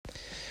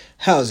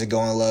How's it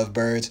going,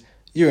 lovebirds?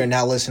 You are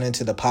now listening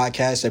to the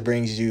podcast that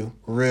brings you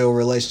real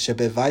relationship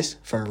advice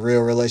from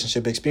real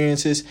relationship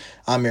experiences.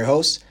 I'm your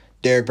host,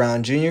 Derek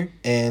Brown Jr.,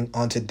 and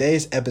on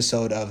today's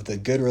episode of the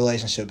Good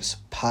Relationships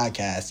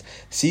Podcast,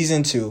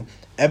 Season 2,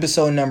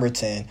 Episode number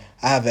 10,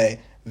 I have a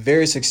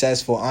very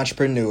successful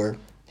entrepreneur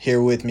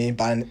here with me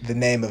by the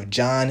name of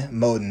John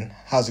Moden.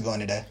 How's it going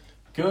today?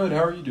 Good.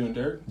 How are you doing,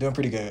 Derek? Doing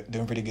pretty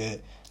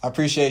good. I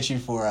appreciate you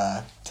for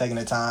taking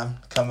the time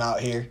to come out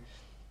here.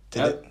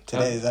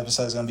 Today's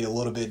episode is going to be a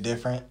little bit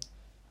different.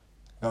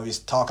 We're going to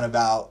be talking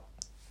about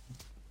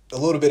a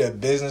little bit of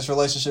business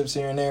relationships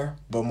here and there,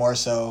 but more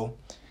so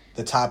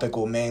the topic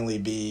will mainly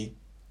be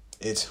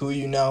it's who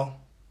you know,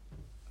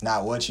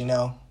 not what you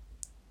know.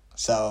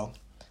 So,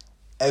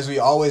 as we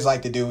always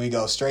like to do, we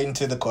go straight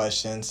into the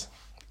questions.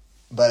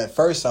 But at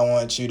first, I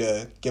want you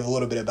to give a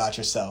little bit about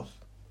yourself.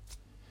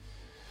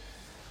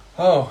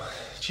 Oh,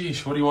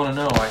 geez, what do you want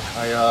to know?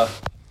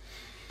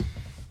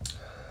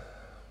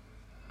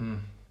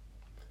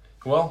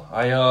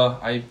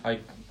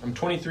 I'm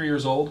 23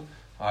 years old.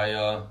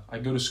 I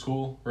go to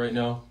school right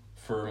now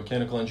for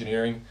mechanical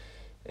engineering,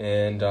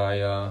 and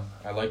I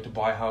like to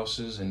buy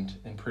houses and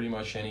pretty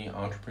much any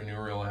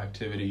entrepreneurial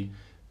activity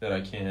that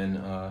I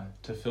can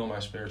to fill my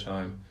spare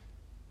time.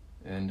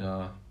 And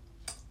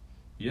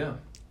yeah.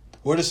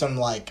 What are some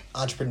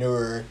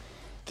entrepreneur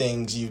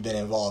things you've been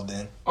involved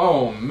in?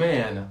 Oh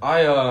man,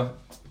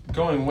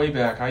 going way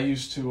back, I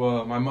used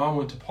to. My mom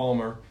went to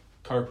Palmer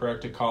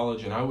Chiropractic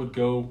College, and I would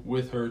go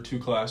with her to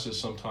classes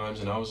sometimes.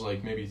 And I was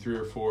maybe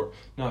 4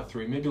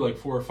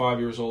 or 5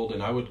 years old,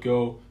 and I would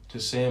go to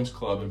Sam's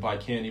Club and buy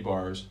candy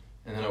bars,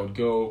 and then I would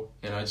go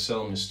and I'd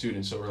sell them to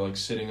students that were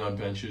sitting on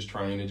benches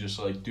trying to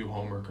just do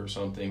homework or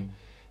something,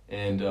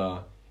 and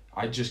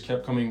I just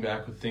kept coming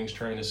back with things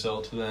trying to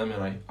sell to them.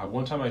 And I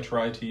one time I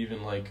tried to even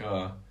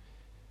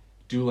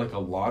do a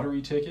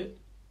lottery ticket.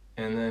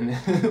 And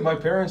then my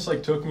parents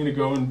took me to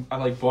go, and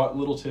I bought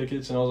little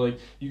tickets, and I was like,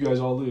 you guys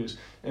all lose.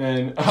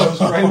 And I was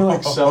trying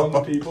to sell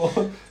them to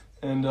people.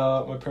 And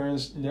my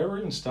parents never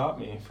even stopped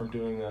me from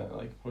doing that,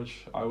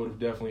 which I would have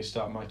definitely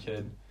stopped my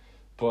kid.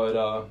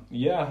 But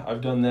yeah,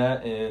 I've done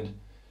that, and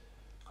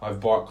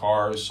I've bought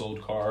cars,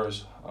 sold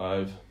cars.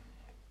 I've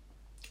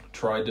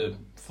tried to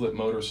flip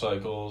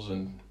motorcycles,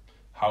 and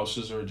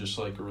houses are just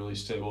a really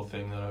stable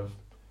thing that I've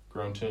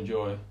grown to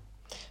enjoy.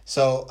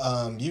 So,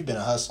 you've been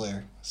a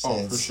hustler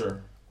since... Oh, for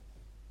sure.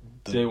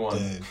 Day one.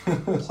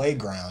 The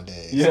playground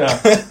days.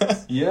 Yeah.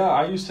 Yeah,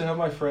 I used to have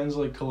my friends,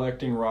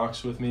 collecting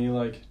rocks with me,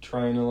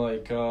 trying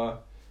to,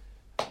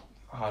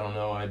 I don't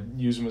know, I'd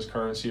use them as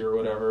currency or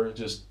whatever,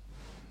 just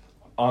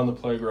on the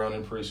playground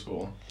in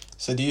preschool.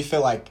 So do you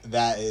feel like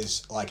that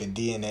is, a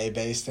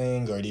DNA-based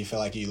thing, or do you feel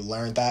like you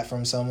learned that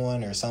from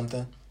someone or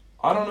something?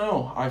 I don't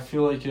know. I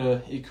feel like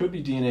it could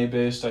be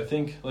DNA-based. I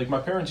think, my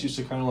parents used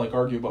to kind of,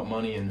 argue about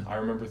money, and I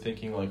remember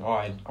thinking, I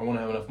want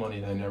to have enough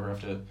money that I never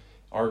have to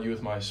argue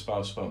with my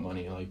spouse about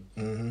money,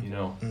 mm-hmm.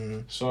 Mm-hmm.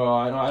 So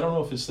I don't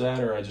know if it's that,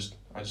 or I just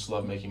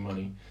love making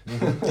money.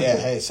 Mm-hmm. Yeah,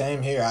 hey,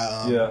 same here.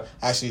 I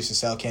I actually used to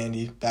sell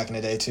candy back in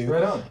the day, too.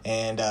 Right on.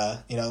 And,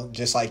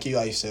 just like you,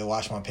 I used to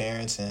watch my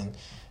parents, and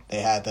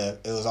they had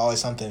it was always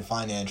something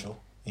financial,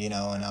 and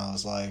I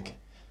was like,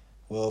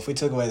 well, if we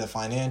took away the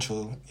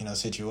financial,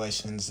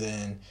 situations,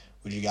 then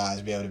would you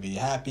guys be able to be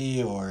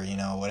happy or,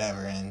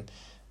 whatever? And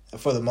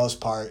for the most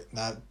part,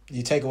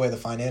 you take away the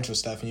financial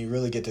stuff and you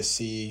really get to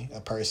see a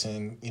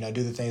person,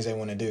 do the things they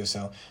want to do.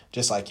 So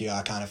just like you,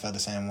 I kind of felt the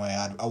same way.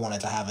 I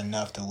wanted to have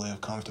enough to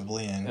live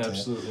comfortably and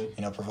Absolutely.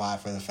 to, provide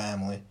for the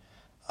family.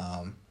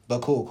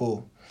 But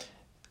cool.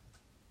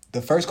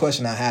 The first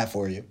question I have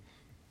for you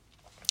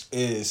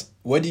is,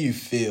 what do you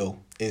feel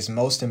is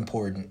most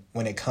important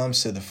when it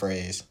comes to the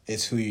phrase,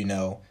 it's who you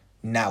know,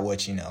 not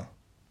what you know?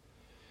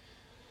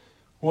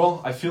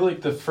 Well, I feel like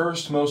the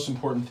first most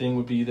important thing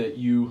would be that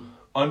you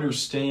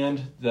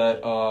understand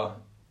that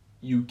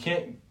you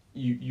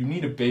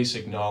need a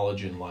basic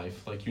knowledge in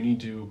life. You need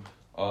to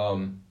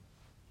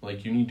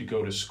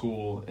go to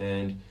school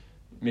and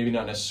maybe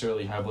not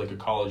necessarily have a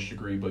college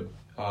degree, but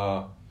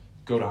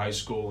go to high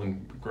school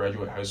and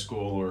graduate high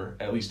school, or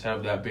at least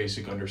have that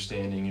basic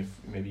understanding if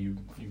maybe you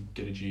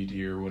get a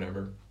GED or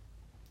whatever.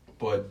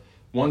 But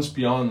once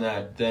beyond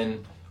that,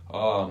 then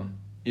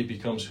it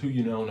becomes who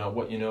you know, not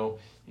what you know,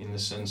 in the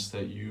sense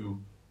that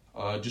you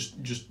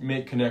just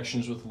make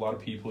connections with a lot of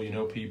people,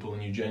 people,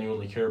 and you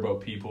genuinely care about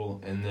people,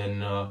 and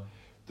then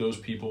those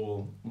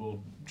people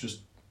will just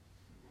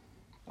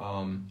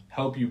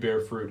help you bear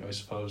fruit, I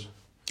suppose.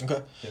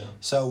 Okay. Yeah.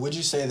 So would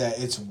you say that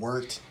it's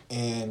worked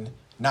in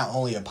not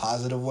only a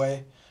positive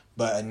way,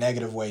 but a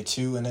negative way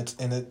too, in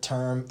the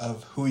term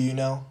of who you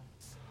know?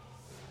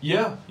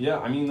 Yeah.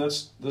 I mean,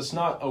 that's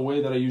not a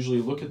way that I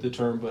usually look at the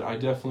term, but I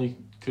definitely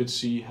could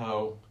see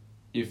how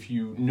if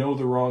you know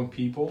the wrong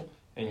people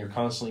and you're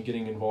constantly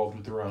getting involved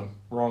with the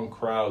wrong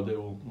crowd, they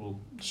will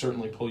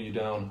certainly pull you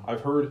down.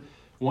 I've heard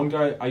one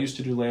guy, I used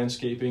to do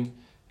landscaping,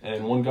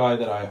 and one guy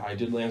that I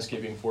did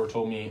landscaping for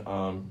told me,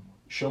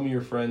 show me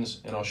your friends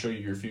and I'll show you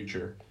your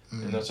future.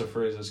 And that's a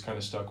phrase that's kind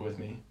of stuck with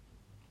me.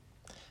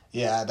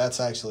 Yeah, that's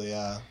actually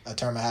a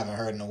term I haven't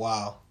heard in a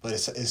while, but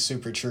it's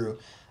super true.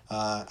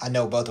 I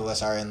know both of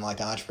us are in like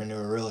the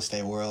entrepreneur real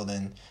estate world,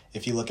 and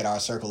if you look at our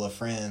circle of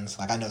friends,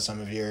 like I know some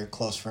of your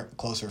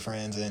closer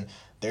friends, and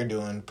they're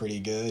doing pretty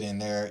good,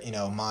 and they're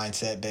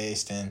mindset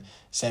based, and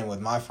same with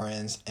my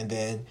friends. And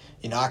then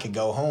I could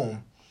go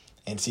home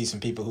and see some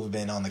people who've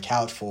been on the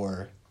couch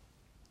for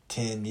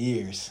 10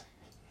 years.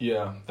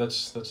 Yeah,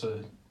 that's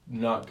a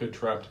not good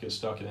trap to get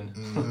stuck in.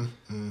 Mm-hmm,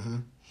 mm-hmm.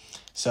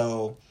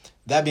 So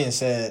that being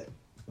said,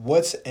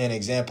 what's an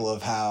example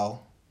of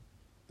how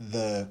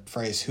the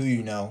phrase "who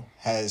you know"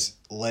 has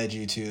led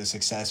you to a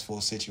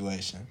successful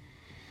situation?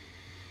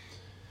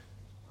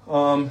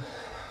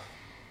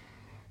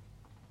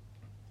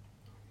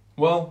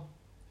 Well,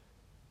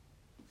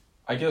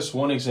 I guess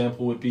one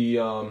example would be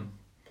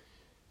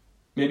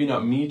maybe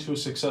not me to a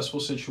successful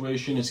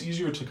situation. It's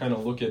easier to kind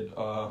of look at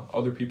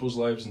other people's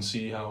lives and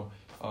see how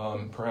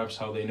perhaps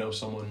how they know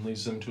someone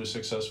leads them to a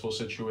successful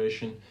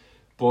situation.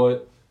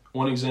 But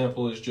one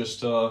example is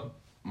just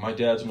my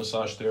dad's a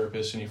massage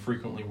therapist, and he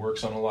frequently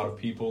works on a lot of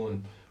people.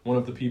 And one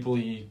of the people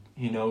he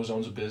knows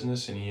owns a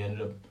business, and he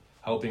ended up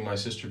helping my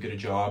sister get a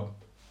job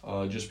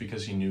just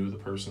because he knew the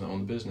person that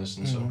owned the business.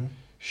 And so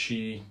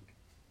she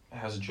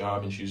has a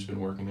job, and she's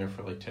been working there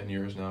for like 10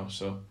 years now.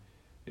 So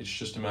it's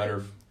just a matter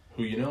of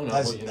who you know,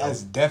 not what you know.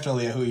 That's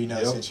definitely a who you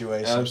know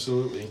situation.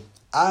 Absolutely.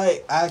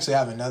 I actually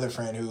have another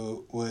friend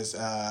who was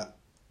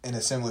in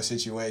a similar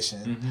situation.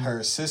 Mm-hmm.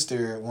 Her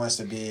sister wants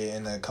to be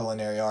in the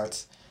culinary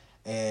arts,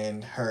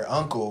 and her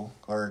uncle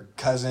or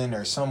cousin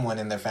or someone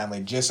in their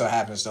family just so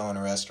happens to own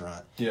a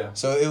restaurant. Yeah.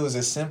 So it was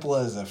as simple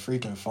as a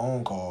freaking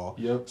phone call.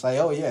 Yep. It's like,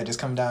 oh yeah, just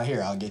come down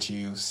here. I'll get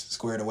you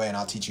squared away, and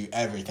I'll teach you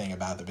everything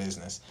about the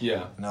business.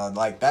 Yeah.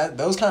 Like that.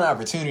 Those kind of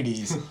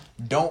opportunities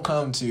don't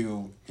come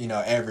to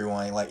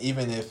everyone. Like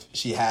even if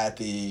she had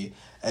the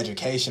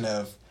education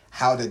of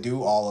how to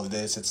do all of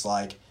this, it's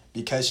like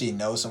because she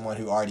knows someone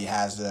who already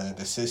has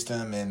the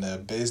system and the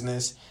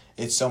business,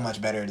 it's so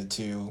much better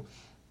to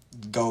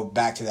go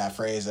back to that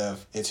phrase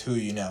of it's who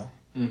you know.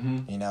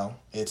 Mm-hmm.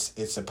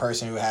 It's the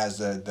person who has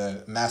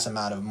the mass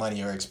amount of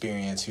money or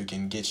experience who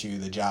can get you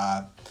the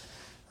job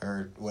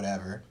or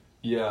whatever.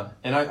 Yeah,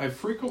 and I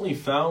frequently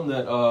found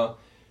that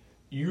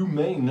you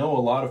may know a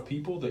lot of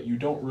people that you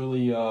don't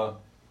really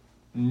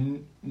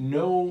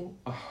know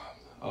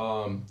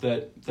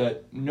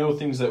that know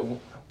things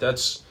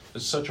that's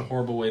such a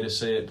horrible way to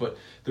say it, but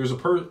there's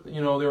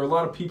there are a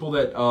lot of people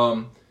that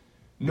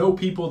know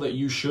people that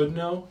you should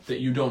know that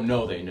you don't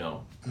know they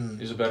know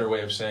is a better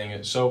way of saying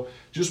it. So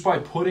just by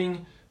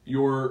putting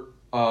your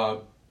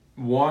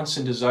wants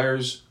and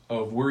desires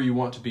of where you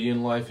want to be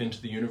in life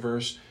into the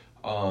universe,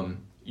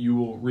 you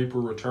will reap a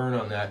return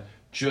on that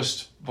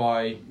just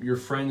by your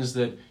friends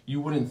that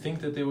you wouldn't think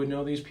that they would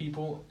know these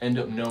people end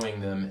up knowing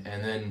them.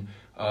 And then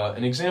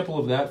an example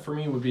of that for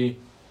me would be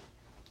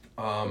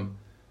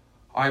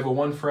I have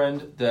one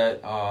friend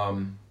that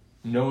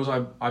knows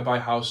I buy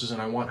houses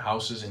and I want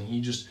houses, and he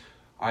just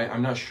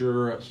I'm not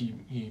sure,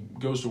 he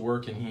goes to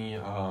work and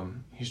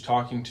he's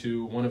talking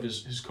to one of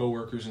his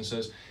coworkers and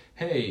says,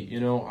 hey,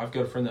 I've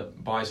got a friend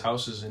that buys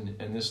houses,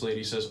 and this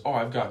lady says, oh,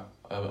 I've got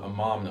a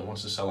mom that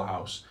wants to sell a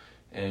house,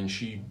 and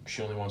she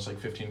only wants like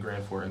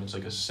 $15,000 for it, and it's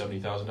like a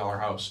 $70,000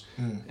 house,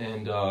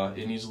 and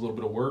it needs a little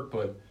bit of work,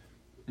 but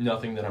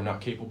nothing that I'm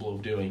not capable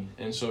of doing.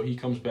 And so he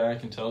comes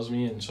back and tells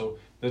me, and so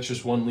that's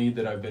just one lead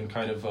that I've been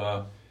kind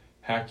of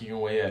hacking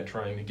away at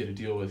trying to get a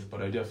deal with,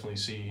 but I definitely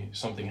see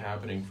something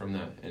happening from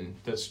that. And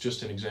that's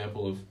just an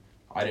example of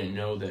I didn't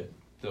know that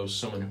there was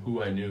someone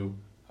who I knew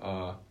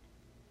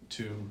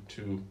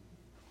to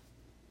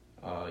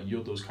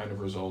yield those kind of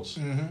results.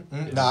 Mm-hmm.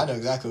 Mm-hmm. No, I know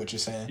exactly what you're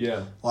saying.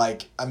 Yeah.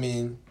 Like, I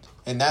mean,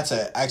 and that's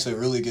actually a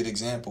really good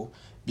example,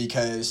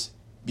 because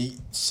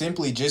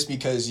simply just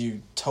because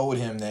you told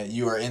him that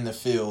you are in the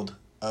field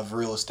of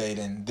real estate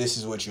and this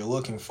is what you're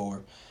looking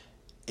for,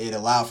 it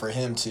allowed for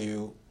him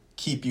to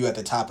keep you at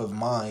the top of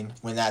mind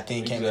when that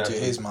thing came into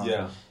his mind.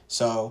 Yeah.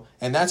 So,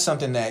 and that's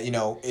something that,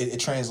 it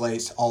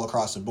translates all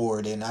across the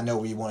board. And I know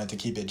we wanted to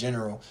keep it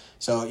general.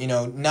 So,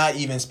 not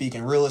even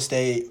speaking real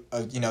estate,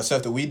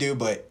 stuff that we do,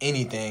 but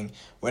anything,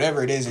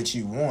 whatever it is that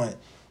you want,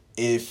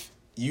 if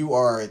you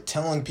are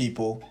telling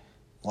people,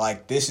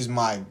 like, this is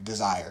my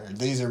desire,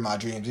 these are my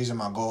dreams, these are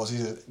my goals,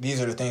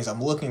 these are the things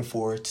I'm looking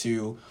for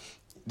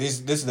this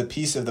is the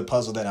piece of the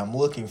puzzle that I'm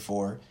looking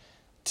for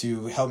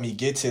to help me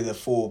get to the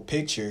full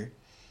picture.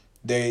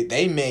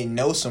 They may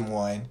know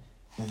someone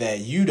that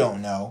you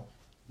don't know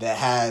that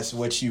has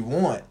what you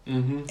want,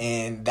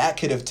 and that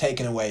could have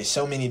taken away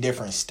so many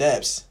different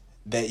steps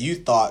that you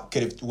thought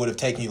would have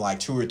taken you like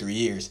 2 or 3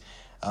 years.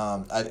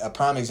 A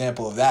prime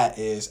example of that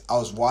is I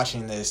was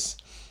watching this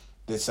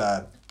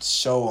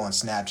show on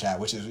Snapchat,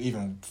 which is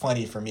even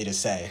funny for me to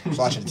say. I was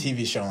watching a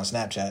TV show on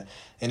Snapchat,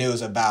 and it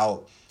was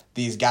about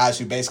these guys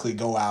who basically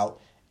go out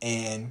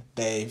and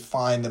they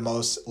find the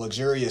most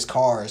luxurious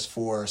cars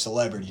for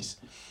celebrities.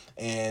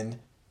 And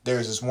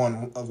there's this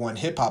one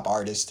hip-hop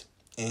artist,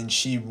 and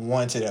she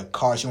wanted a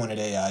car. She wanted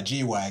a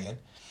G-Wagon.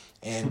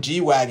 And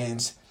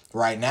G-Wagons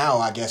right now,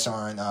 I guess,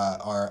 are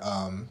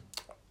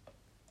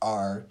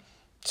are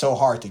so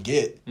hard to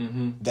get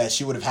Mm-hmm. that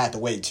she would have had to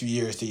wait 2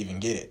 years to even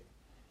get it.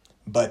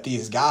 But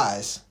these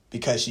guys,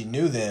 because she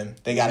knew them,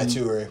 they got it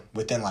to her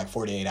within like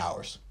 48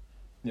 hours.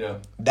 Yeah.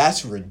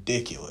 That's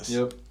ridiculous.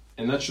 Yep.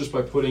 And that's just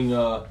by putting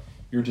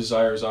your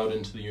desires out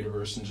into the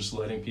universe and just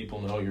letting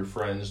people know, your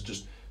friends,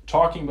 just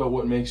talking about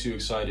what makes you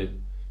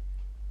excited.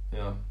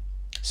 Yeah.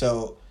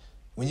 So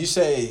when you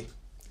say,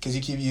 because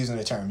you keep using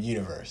the term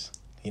universe,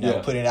 you know,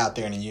 Yeah. put it out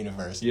there in the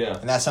universe. Yeah.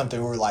 And that's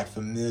something we're like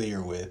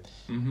familiar with.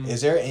 Mm-hmm.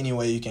 Is there any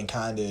way you can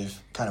kind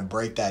of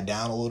break that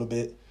down a little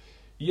bit?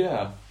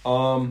 Yeah.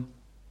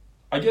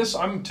 I guess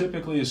I'm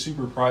typically a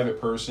super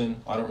private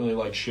person. I don't really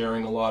like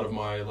sharing a lot of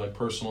my like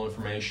personal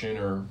information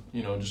or,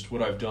 you know, just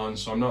what I've done.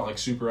 So I'm not like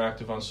super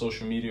active on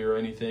social media or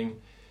anything.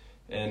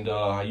 And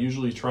I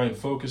usually try and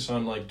focus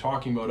on like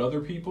talking about other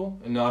people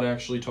and not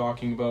actually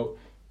talking about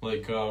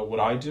like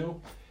what I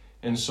do.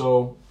 And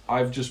so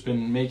I've just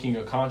been making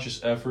a conscious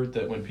effort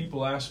that when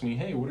people ask me,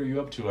 hey, what are you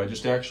up to? I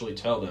just actually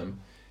tell them.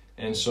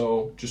 And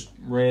so just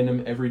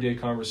random everyday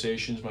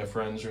conversations, my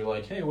friends are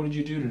like, hey, what did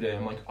you do today?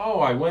 I'm like, oh,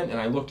 I went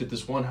and I looked at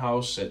this one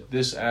house at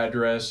this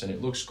address and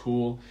it looks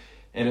cool.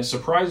 And it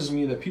surprises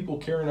me that people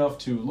care enough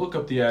to look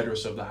up the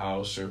address of the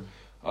house or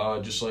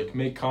just like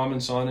make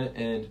comments on it.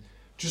 And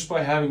just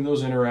by having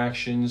those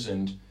interactions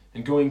and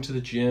going to the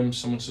gym,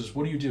 someone says,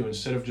 what do you do?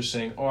 Instead of just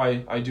saying, oh,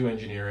 I do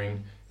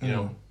engineering, you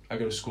know, I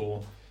go to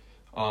school.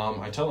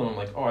 I tell them, I'm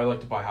like, oh, I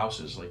like to buy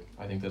houses. Like,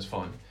 I think that's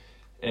fun.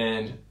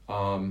 And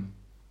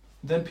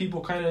then people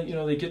kind of, you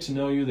know, they get to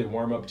know you, they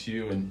warm up to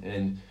you,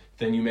 and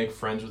then you make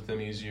friends with them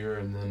easier,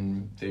 and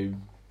then they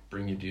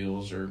bring you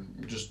deals, or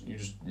you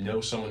just know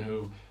someone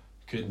who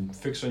could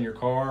fix on your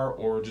car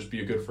or just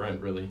be a good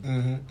friend, really.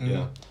 Mm-hmm.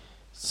 Yeah.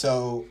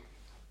 So,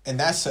 and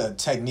that's a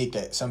technique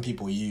that some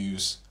people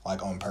use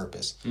like on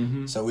purpose.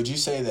 Mm-hmm. So would you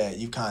say that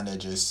you kind of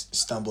just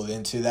stumbled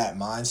into that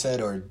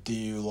mindset, or do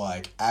you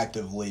like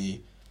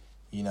actively,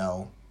 you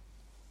know,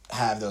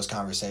 have those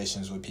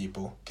conversations with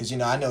people? Because, you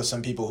know, I know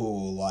some people who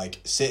will like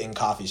sit in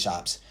coffee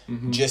shops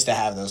just to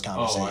have those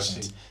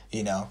conversations.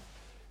 You know.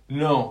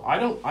 No, I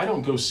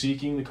don't go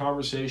seeking the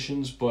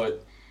conversations,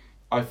 but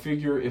I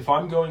figure if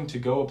I'm going to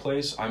go a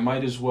place, I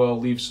might as well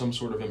leave some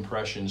sort of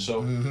impression.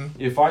 So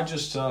if I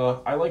just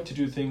I like to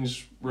do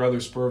things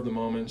rather spur of the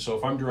moment. So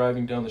if I'm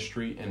driving down the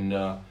street and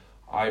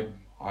I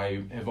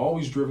have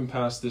always driven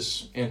past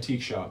this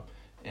antique shop,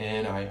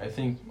 and I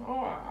think, oh,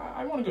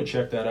 I want to go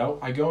check that out.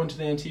 I go into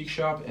the antique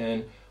shop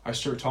and I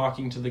start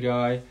talking to the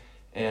guy,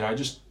 and I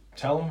just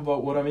tell him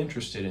about what I'm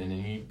interested in.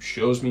 And he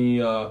shows me,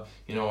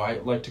 you know, I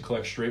like to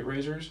collect straight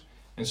razors.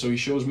 And so he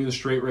shows me the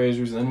straight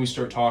razors, and then we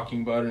start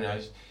talking about it.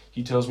 And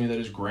he tells me that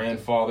his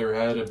grandfather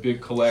had a big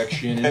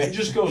collection, and it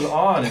just goes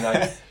on. And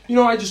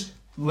I just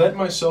let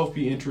myself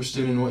be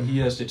interested in what he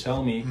has to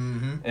tell me.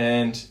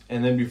 And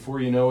then before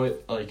you know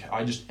it, like,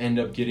 I just end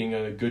up getting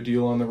a good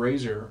deal on the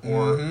razor,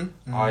 or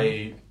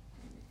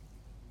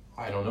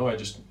I don't know, I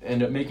just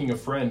end up making a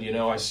friend. You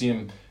know, I see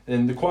him,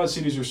 and the Quad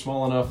Cities are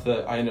small enough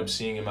that I end up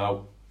seeing him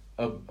out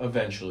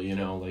eventually, you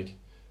know, like,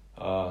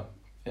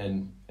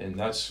 and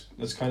that's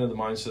kind of the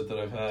mindset that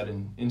I've had.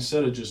 And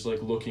instead of just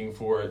like looking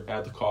for it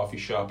at the coffee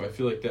shop, I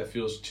feel like that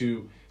feels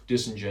too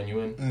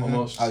disingenuous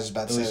almost. I was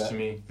about to say that. To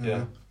me,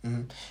 yeah.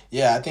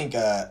 Yeah, I think,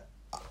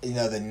 you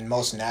know, the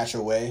most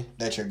natural way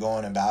that you're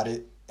going about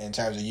it in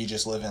terms of you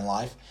just living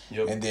life,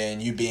 and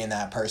then you being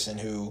that person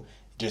who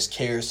just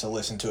cares to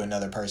listen to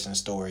another person's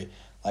story.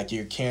 Like,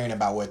 you're caring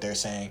about what they're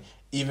saying,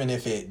 even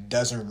if it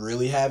doesn't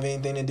really have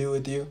anything to do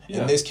with you.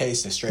 In this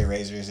case, the straight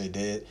razors, it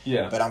did.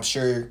 Yeah. But I'm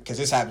sure, because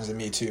this happens to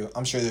me too,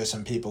 I'm sure there's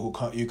some people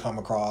who you come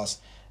across,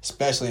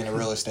 especially in the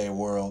real estate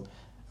world,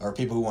 or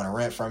people who want to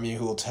rent from you,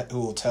 who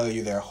will tell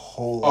you their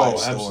whole life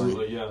story. Oh,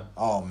 absolutely, yeah.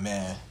 Oh,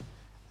 man.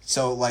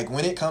 So, like,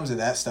 when it comes to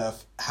that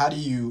stuff, how do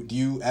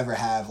you ever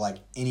have, like,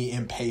 any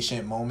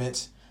impatient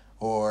moments?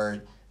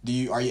 Or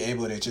are you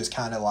able to just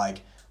kind of,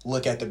 like,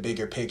 look at the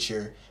bigger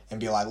picture and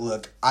be like,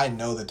 look, I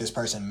know that this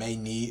person may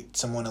need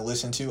someone to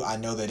listen to. I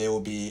know that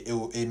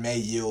it may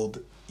yield,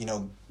 you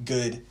know,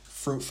 good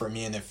fruit for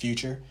me in the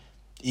future,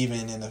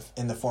 even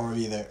in the form of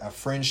either a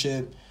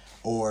friendship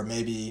or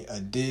maybe a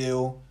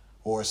deal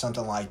or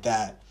something like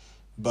that.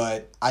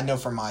 But I know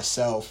for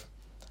myself,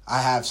 I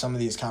have some of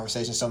these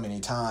conversations so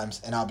many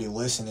times, and I'll be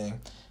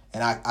listening,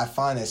 and I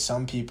find that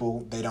some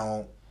people, they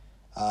don't,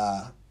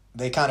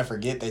 they kind of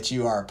forget that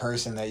you are a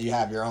person, that you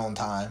have your own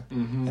time,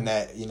 and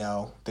that, you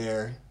know,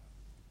 they're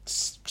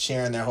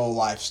sharing their whole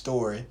life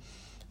story.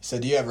 So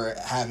do you ever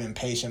have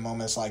impatient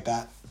moments like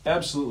that?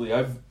 Absolutely. I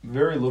have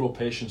very little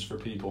patience for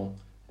people.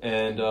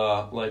 And,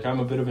 like, I'm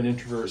a bit of an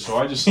introvert, so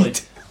I just,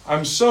 like,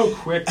 I'm so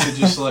quick to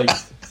just, like,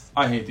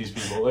 I hate these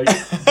people. Like,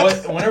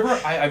 but whenever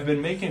I've been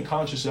making a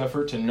conscious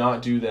effort to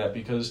not do that,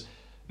 because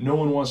no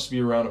one wants to be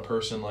around a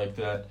person like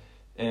that.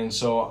 And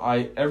so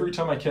every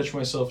time I catch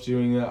myself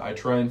doing that, I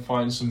try and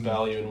find some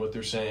value in what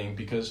they're saying,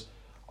 because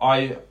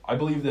I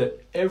believe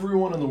that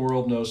everyone in the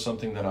world knows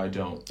something that I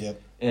don't.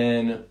 Yep.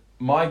 And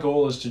my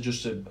goal is to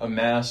just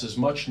amass as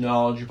much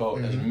knowledge about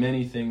as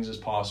many things as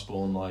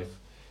possible in life.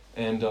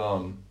 And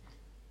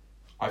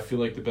I feel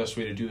like the best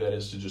way to do that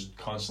is to just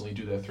constantly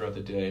do that throughout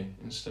the day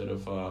instead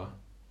of,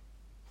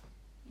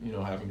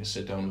 having to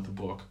sit down with a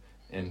book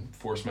and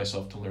force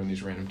myself to learn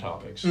these random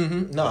topics.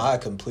 Mm-hmm. No, I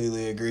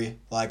completely agree.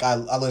 Like, I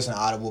listen to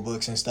Audible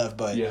books and stuff,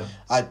 but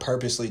I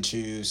purposely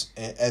choose,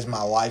 as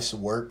my life's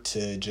work,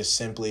 to just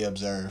simply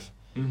observe.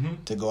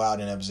 Mm-hmm. To go out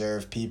and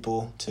observe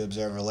people, to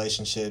observe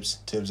relationships,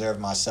 to observe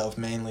myself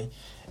mainly.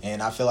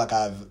 And I feel like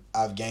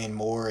I've gained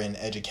more in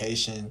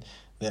education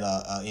than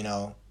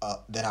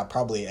than I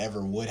probably ever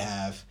would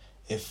have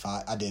if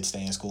I did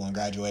stay in school and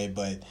graduate.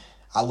 But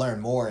I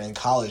learned more in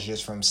college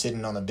just from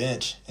sitting on the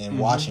bench and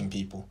watching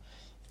people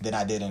than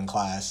I did in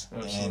class.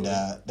 Absolutely.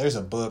 And there's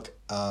a book,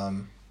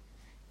 I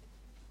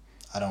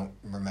don't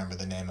remember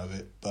the name of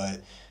it,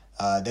 but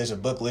there's a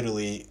book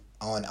literally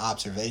on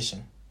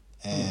observation.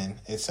 And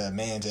it's a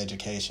man's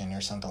education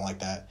or something like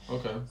that.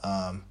 Okay.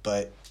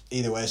 But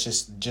either way, it's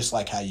just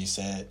like how you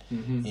said,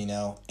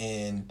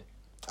 and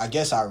I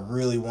guess I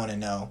really want to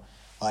know,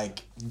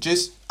 like,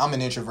 I'm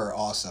an introvert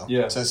also.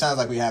 Yeah. So it sounds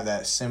like we have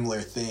that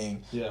similar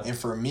thing. Yeah. And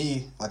for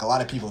me, like, a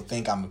lot of people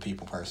think I'm a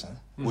people person,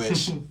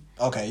 which,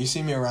 okay, you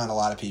see me around a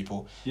lot of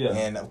people. Yeah.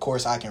 And of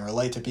course I can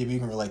relate to people. You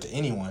can relate to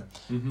anyone.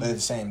 Mm-hmm. But at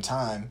the same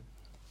time,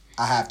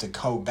 I have to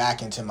go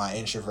back into my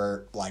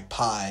introvert like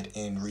pod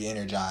and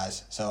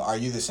re-energize. So are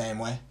you the same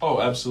way?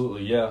 Oh,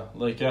 absolutely, yeah.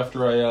 Like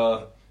after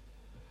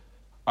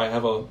I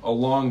have a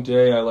long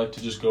day, I like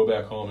to just go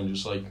back home and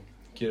just like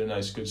get a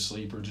nice good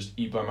sleep or just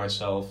eat by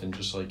myself and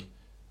just like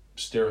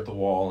stare at the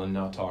wall and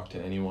not talk to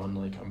anyone.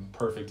 Like I'm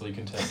perfectly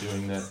content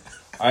doing that.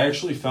 I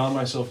actually found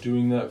myself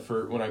doing that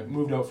when I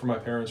moved out from my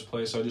parents'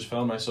 place. I just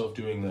found myself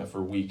doing that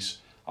for weeks.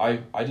 I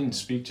didn't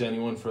speak to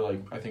anyone for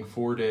like I think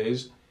 4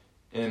 days.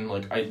 And,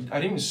 like, I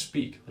didn't even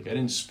speak. Like, I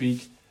didn't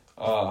speak.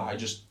 I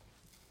just,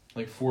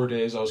 like, 4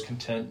 days, I was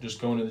content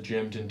just going to the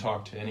gym, didn't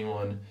talk to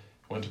anyone,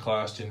 went to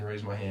class, didn't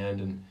raise my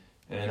hand,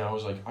 and I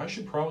was like, I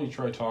should probably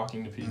try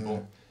talking to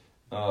people.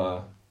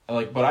 But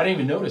I didn't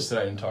even notice that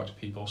I didn't talk to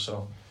people,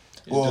 so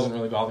it doesn't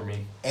really bother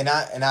me. And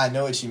I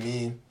know what you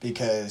mean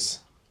because,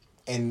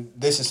 and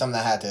this is something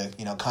I had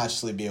to,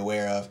 consciously be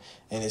aware of,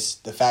 and it's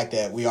the fact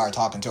that we are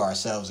talking to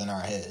ourselves in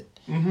our head,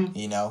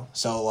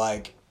 So,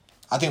 like,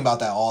 I think about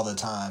that all the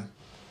time.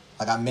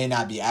 Like, I may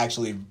not be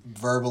actually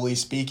verbally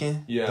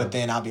speaking, but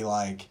then I'll be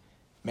like,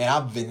 man,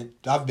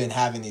 I've been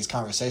having these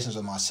conversations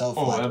with myself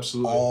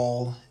absolutely.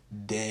 all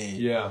day.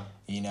 Yeah.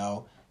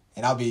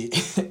 And I'll be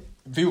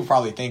people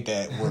probably think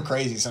that we're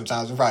crazy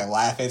sometimes. We probably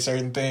laugh at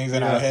certain things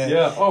in our head.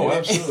 Yeah. Oh,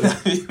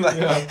 absolutely.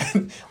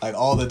 Like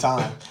all the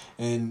time.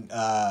 And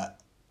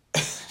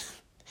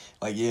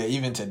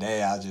even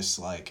today I just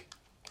like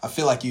I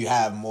feel like you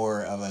have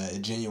more of a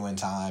genuine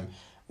time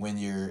when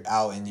you're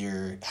out and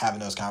you're having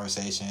those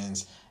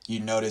conversations. You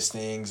notice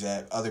things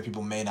that other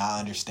people may not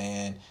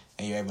understand,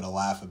 and you're able to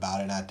laugh about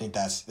it. And I think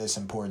that's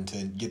important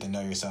to get to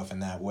know yourself in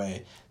that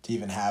way, to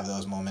even have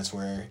those moments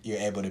where you're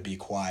able to be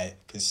quiet.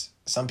 Because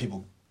some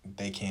people,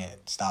 they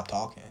can't stop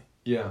talking.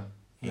 Yeah.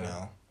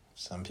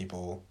 Some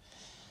people,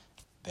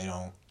 they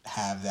don't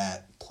have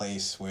that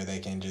place where they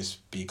can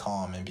just be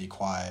calm and be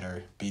quiet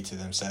or be to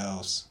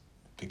themselves,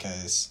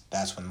 because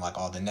that's when like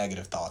all the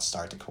negative thoughts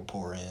start to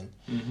pour in.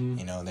 And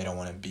they don't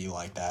want to be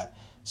like that.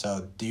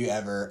 So do you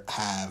ever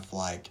have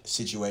like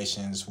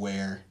situations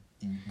where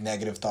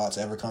negative thoughts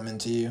ever come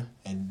into you,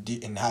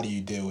 and how do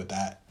you deal with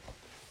that?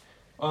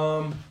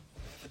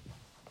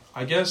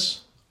 I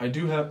guess I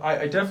do have.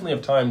 I definitely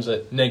have times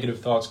that negative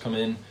thoughts come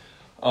in,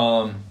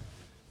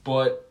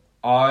 but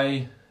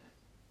I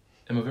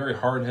am a very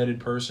hard-headed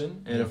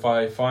person, and if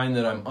I find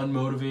that I'm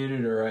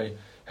unmotivated or I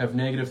have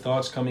negative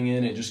thoughts coming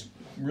in, it just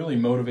really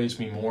motivates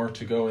me more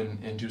to go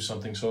and do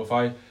something. So if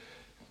I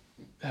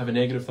have a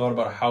negative thought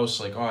about a house,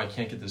 like, I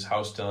can't get this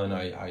house done,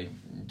 I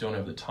don't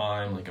have the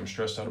time, like I'm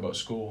stressed out about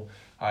school,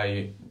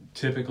 I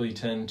typically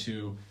tend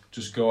to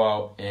just go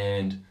out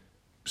and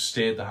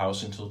stay at the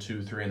house until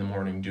 2-3 in the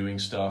morning doing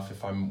stuff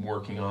if I'm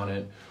working on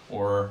it,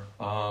 or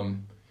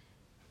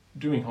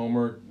doing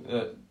homework.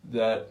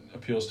 That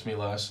appeals to me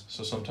less,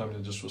 so sometimes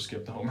I just will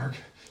skip the homework.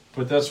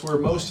 But that's where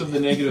most of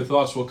the negative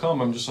thoughts will come.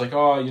 I'm just like,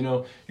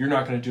 you're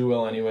not going to do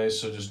well anyway,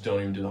 so just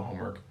don't even do the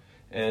homework.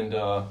 And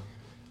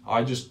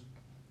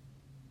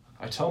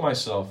I tell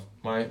myself,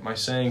 my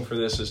saying for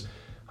this is,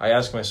 I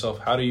ask myself,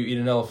 how do you eat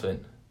an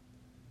elephant?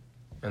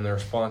 And the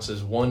response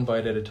is 1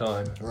 bite at a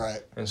time.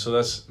 Right. And so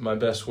that's my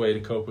best way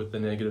to cope with the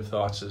negative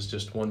thoughts, is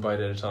just 1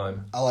 bite at a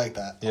time. I like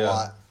that a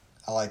lot.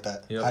 I like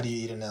that. Yep. How do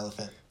you eat an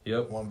elephant?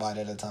 Yep. 1 bite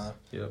at a time.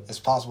 Yep. It's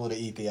possible to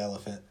eat the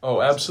elephant.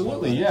 Oh,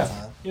 absolutely,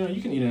 yeah.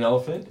 You can eat an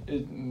elephant.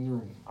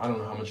 I don't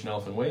know how much an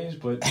elephant weighs,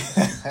 but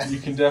you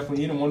can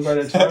definitely eat them 1 bite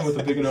at a time with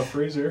a big enough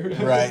freezer.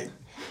 Right.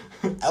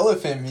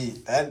 Elephant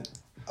meat, that...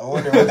 I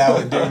wonder what that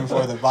would do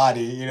for the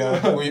body.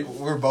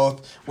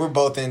 We're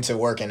both into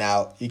working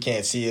out. You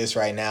can't see us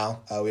right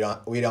now.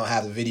 We don't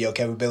have the video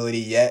capability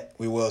yet.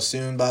 We will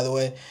soon, by the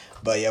way.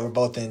 But yeah, we're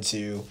both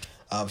into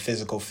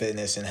physical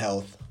fitness and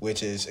health,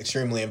 which is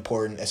extremely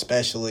important,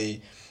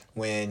 especially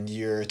when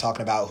you're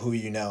talking about who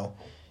you know.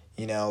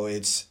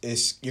 It's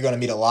you're going to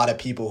meet a lot of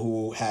people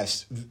who have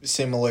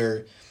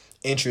similar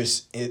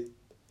interests it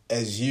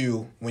as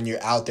you when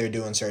you're out there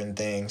doing certain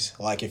things.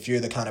 Like if you're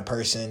the kind of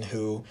person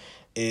who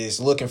is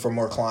looking for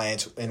more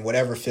clients in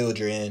whatever field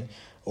you're in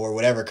or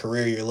whatever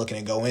career you're looking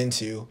to go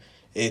into,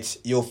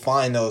 you'll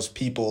find those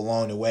people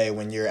along the way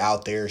when you're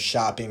out there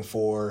shopping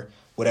for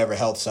whatever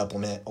health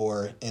supplement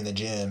or in the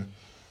gym.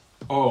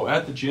 Oh,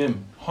 at the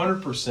gym,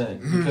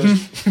 100%.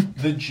 Because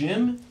the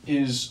gym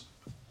is,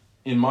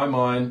 in my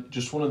mind,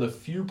 just one of the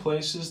few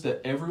places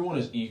that everyone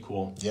is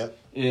equal. Yep.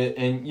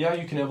 And yeah,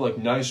 you can have like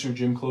nicer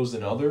gym clothes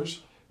than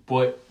others,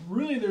 but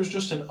really there's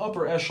just an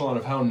upper echelon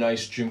of how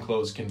nice gym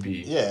clothes can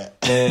be. Yeah.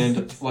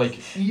 And like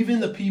even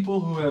the people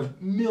who have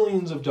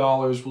millions of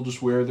dollars will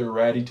just wear their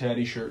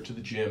ratty-tatty shirt to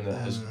the gym that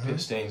has pit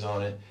stains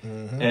on it.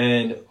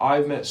 And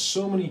I've met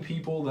so many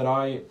people that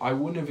I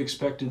wouldn't have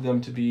expected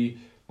them to be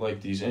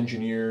like these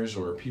engineers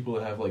or people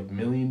that have like $1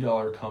 million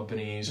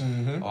companies,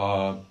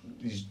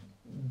 these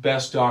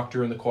best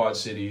doctor in the Quad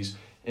Cities,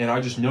 and I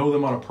just know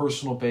them on a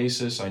personal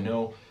basis. I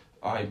know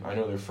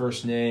their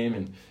first name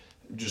and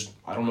just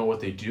I don't know what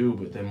they do,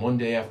 but then one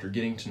day after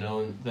getting to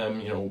know them,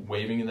 you know,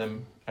 waving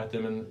at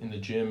them in the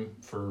gym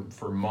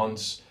for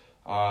months,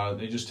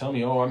 they just tell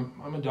me, "Oh,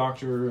 I'm a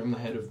doctor. I'm the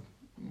head of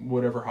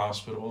whatever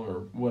hospital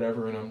or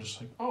whatever," and I'm just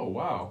like, "Oh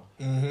wow,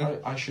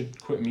 I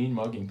should quit mean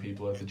mugging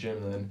people at the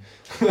gym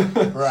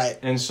then." Right.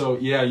 And so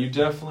yeah, you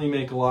definitely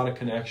make a lot of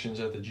connections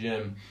at the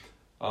gym.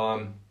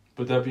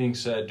 But that being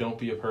said, don't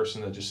be a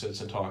person that just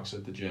sits and talks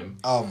at the gym.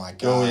 Oh my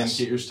gosh. Go in,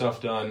 get your stuff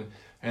done,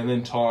 and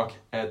then talk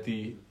at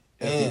the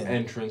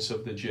entrance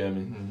of the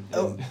gym.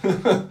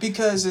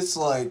 Because it's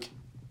like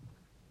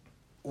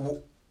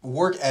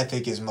work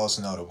ethic is most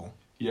notable.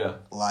 Yeah.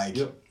 Like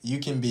you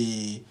can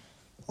be,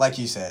 like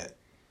you said,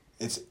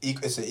 it's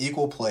an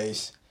equal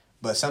place,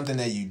 but something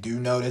that you do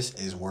notice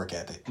is work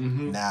ethic.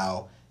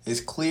 Now, it's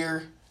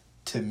clear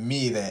to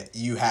me that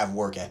you have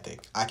work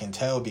ethic. I can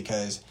tell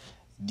because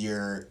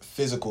your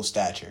physical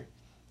stature.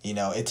 You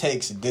know, it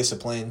takes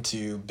discipline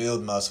to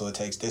build muscle. It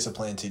takes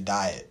discipline to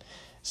diet.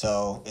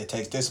 So it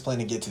takes discipline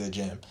to get to the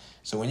gym.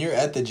 So when you're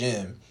at the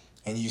gym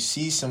and you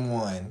see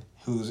someone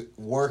who's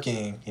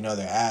working, you know,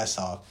 their ass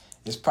off,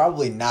 it's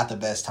probably not the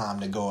best time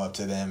to go up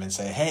to them and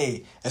say,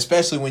 hey,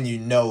 especially when you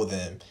know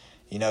them.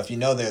 You know, if you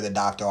know they're the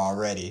doctor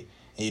already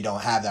and you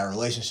don't have that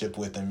relationship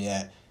with them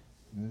yet,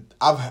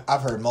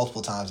 I've heard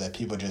multiple times that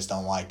people just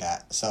don't like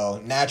that.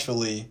 So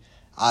naturally,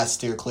 I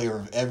steer clear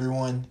of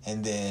everyone,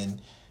 and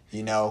then,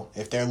 you know,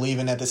 if they're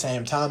leaving at the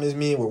same time as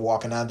me, we're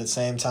walking out at the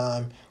same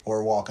time,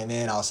 or walking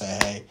in, I'll say,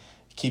 hey,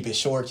 keep it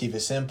short, keep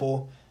it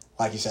simple.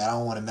 Like you said, I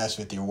don't want to mess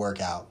with your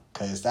workout,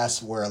 because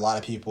that's where a lot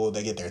of people,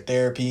 they get their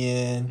therapy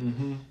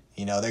in.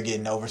 You know, they're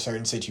getting over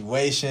certain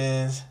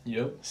situations.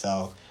 Yep.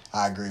 So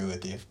I agree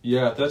with you.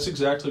 Yeah, that's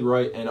exactly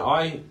right. And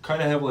I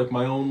kind of have like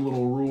my own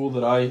little rule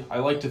that I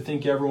like to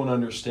think everyone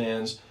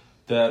understands,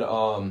 that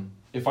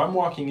if I'm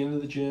walking into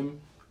the gym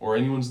or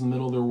anyone's in the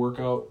middle of their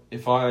workout,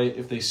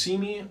 if they see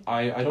me,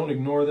 I don't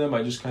ignore them.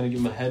 I just kind of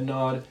give them a head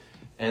nod,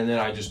 and then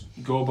I just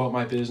go about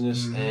my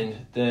business.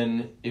 And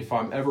then if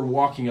I'm ever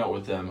walking out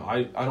with them,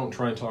 I don't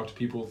try and talk to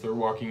people if they're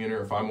walking in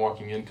or if I'm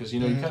walking in, because, you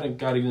know, you kind of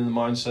got to get in the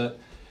mindset.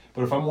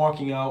 But if I'm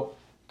walking out,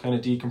 kind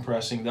of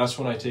decompressing, that's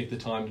when I take the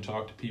time to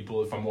talk to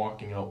people if I'm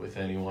walking out with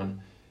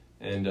anyone.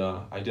 And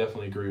I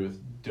definitely agree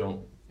with don't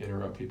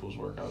interrupt people's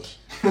workouts.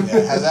 Yeah,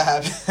 has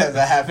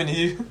that happened to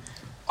you?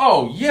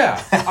 Oh,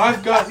 yeah.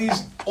 I've got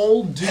these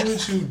old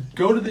dudes who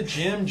go to the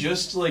gym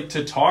just, like,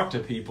 to talk to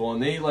people,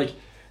 and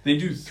they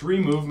do 3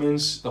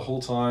 movements the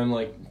whole time,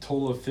 like,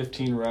 total of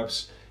 15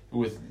 reps.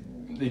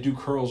 They do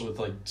curls with,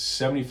 like,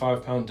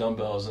 75-pound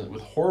dumbbells and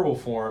with horrible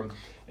form,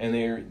 and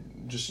they're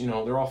just, you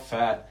know, they're all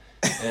fat,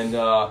 and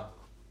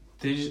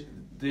they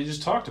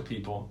just talk to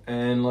people,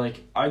 and,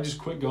 like, I just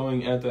quit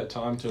going at that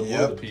time to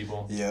avoid the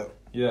people. Yep.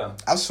 Yeah.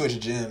 I've switched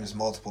gyms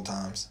multiple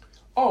times.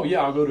 Oh, yeah,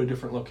 I'll go to a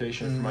different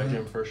location for my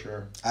gym for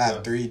sure. I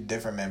have 3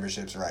 different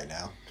memberships right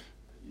now.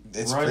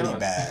 It's right pretty on.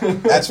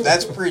 bad.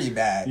 That's pretty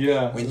bad.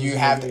 Yeah. When you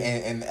have to,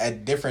 and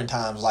at different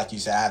times, like you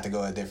said, I have to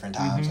go at different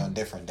times on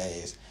different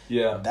days.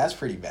 Yeah. That's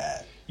pretty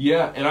bad.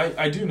 Yeah, and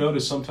I do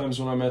notice sometimes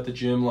when I'm at the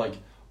gym, like,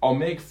 I'll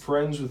make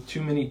friends with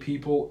too many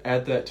people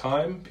at that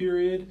time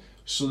period,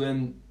 so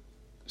then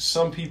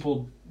some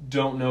people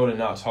don't know to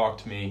not talk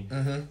to me.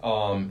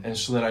 And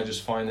so then I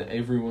just find that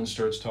everyone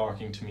starts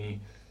talking to me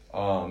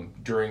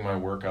during my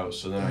workout,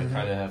 so then I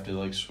kind of have to,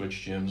 like,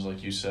 switch gyms,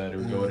 like you said, or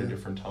go at a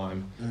different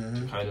time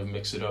to kind of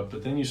mix it up.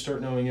 But then you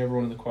start knowing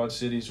everyone in the Quad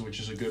Cities, which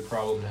is a good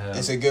problem to have.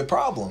 It's a good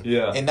problem.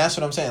 Yeah. And that's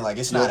what I'm saying. Like,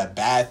 it's not a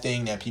bad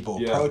thing that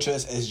people approach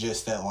us. It's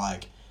just that,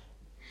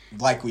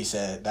 like we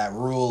said, that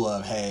rule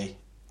of, hey,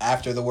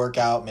 after the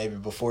workout, maybe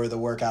before the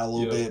workout a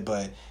little bit,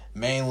 but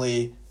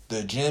mainly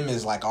the gym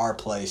is like our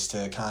place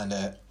to kind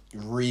of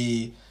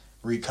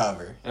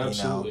recover.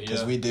 Absolutely,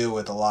 because we deal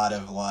with a lot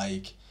of,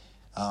 like,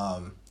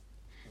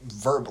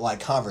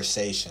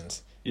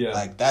 conversations. Yeah.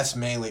 Like, that's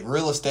mainly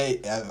real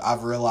estate.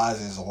 I've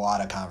realized is a lot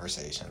of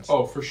conversations.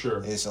 Oh, for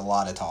sure. It's a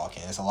lot of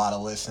talking. It's a lot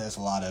of listening. It's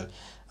a lot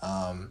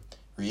of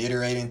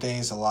reiterating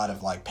things. A lot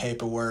of, like,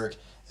 paperwork.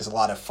 It's a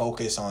lot of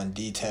focus on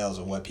details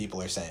of what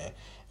people are saying.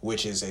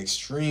 which is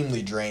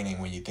extremely draining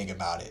when you think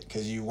about it,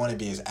 because you want to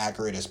be as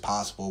accurate as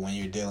possible when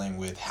you're dealing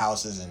with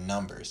houses and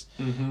numbers.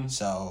 Mm-hmm.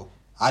 So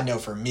I know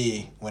for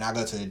me, when I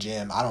go to the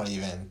gym, I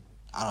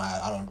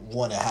don't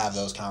want to have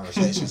those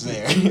conversations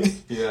there.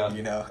 Yeah.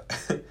 You know.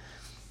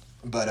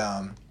 But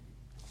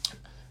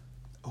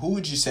who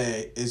would you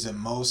say is the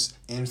most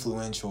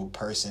influential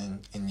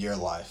person in your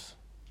life?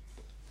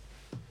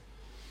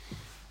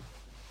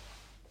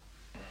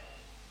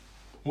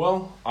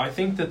 Well, I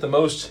think that the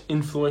most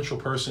influential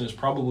person is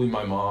probably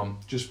my mom,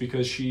 just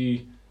because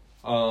she,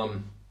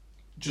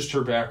 just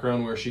her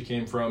background, where she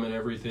came from and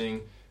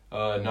everything,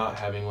 not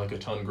having like a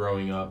ton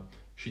growing up.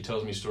 She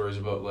tells me stories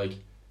about like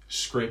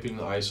scraping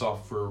the ice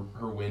off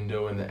her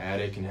window in the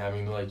attic and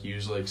having to like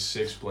use like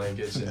 6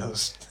 blankets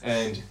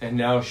and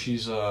now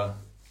she's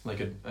like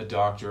a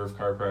doctor of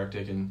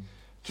chiropractic, and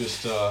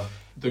just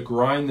the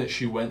grind that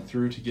she went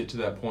through to get to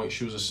that point.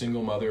 She was a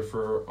single mother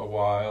for a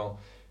while,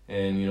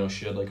 and you know,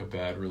 she had like a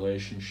bad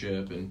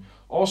relationship and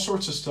all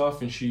sorts of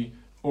stuff, and she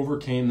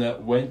overcame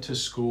that, went to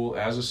school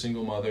as a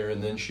single mother,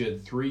 and then she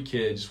had 3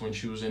 kids when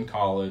she was in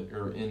college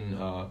or in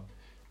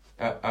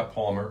at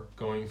Palmer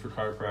going for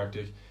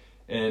chiropractic.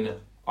 And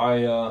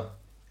I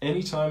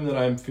anytime that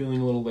I'm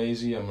feeling a little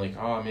lazy, I'm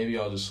like, maybe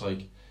I'll just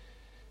like,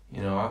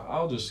 you know,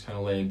 I'll just kind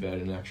of lay in bed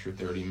an extra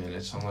 30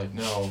 minutes. I'm like,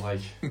 no,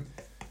 like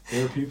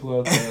there are people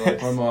out there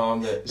like my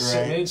mom that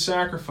made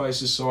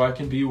sacrifices so I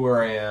can be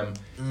where I am,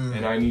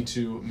 and I need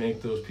to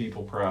make those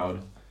people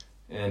proud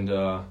and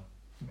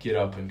get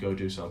up and go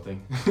do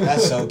something.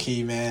 That's so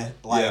key, man.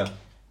 Like,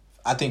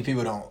 I think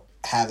people don't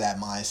have that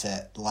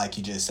mindset, like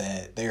you just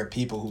said. There are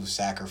people who've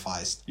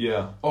sacrificed.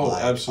 Yeah. Oh,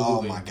 like,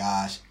 absolutely. Oh my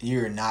gosh,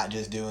 you're not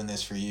just doing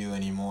this for you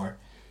anymore.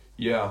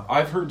 Yeah,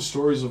 I've heard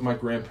stories of my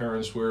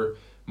grandparents where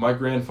my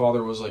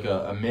grandfather was like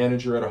a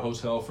manager at a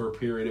hotel for a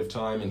period of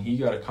time, and he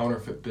got a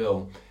counterfeit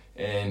bill,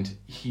 and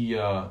he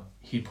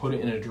put it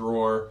in a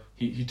drawer.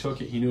 He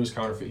took it, he knew it was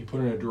counterfeit, he put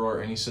it in a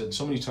drawer, and he said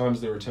so many times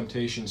there were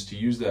temptations to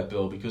use that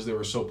bill because they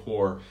were so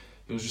poor.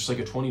 It was just like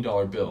a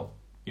 $20 bill,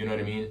 you know what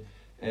I mean?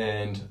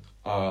 And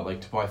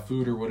like to buy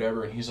food or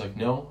whatever, and he's like,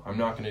 no, I'm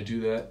not going to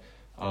do that.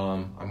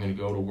 I'm going to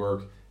go to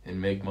work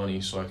and make money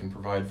so I can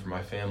provide for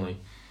my family.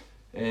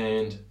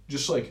 And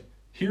just like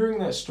hearing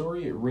that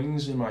story, it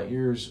rings in my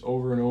ears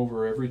over and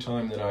over every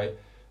time that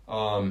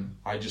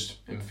I just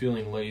am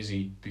feeling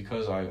lazy,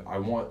 because I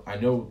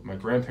know my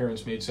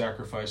grandparents made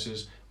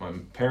sacrifices, my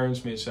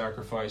parents made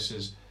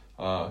sacrifices.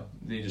 My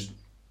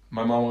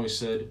mom always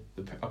said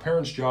a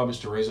parent's job is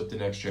to raise up the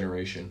next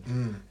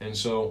generation. And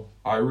so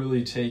I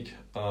really take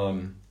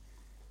a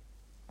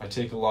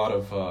lot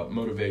of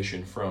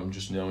motivation from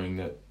just knowing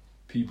that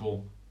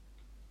people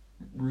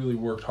really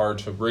worked hard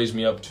to raise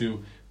me up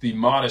to the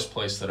modest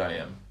place that I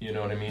am. You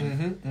know what I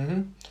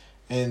mean?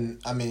 And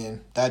I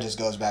mean, that just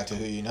goes back to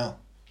who you know.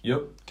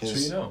 Yep. So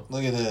you know.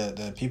 Look at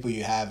the people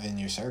you have in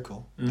your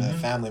circle, the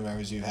family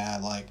members you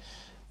have. Like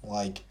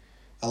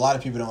a lot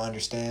of people don't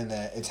understand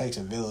that it takes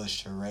a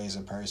village to raise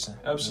a person.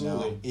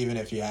 Absolutely. You know? Even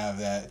if you have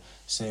that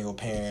single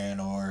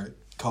parent or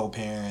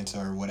co-parents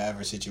or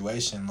whatever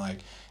situation, like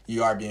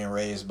you are being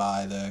raised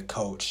by the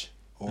coach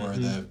or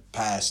the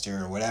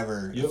pastor or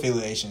whatever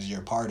affiliations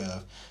you're part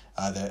of,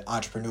 the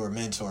entrepreneur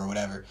mentor or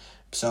whatever.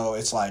 So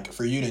it's like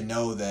for you to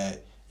know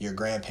that your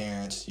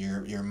grandparents,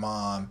 your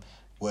mom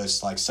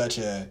was like such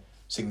a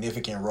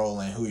significant role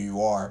in who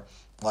you are,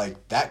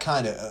 like that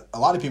kind of, a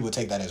lot of people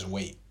take that as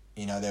weight.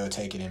 You know, they would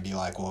take it and be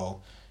like,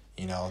 well,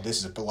 you know,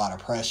 this is a lot of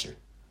pressure.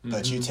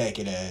 But you take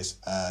it as,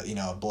 you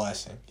know, a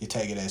blessing. You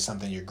take it as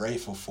something you're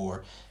grateful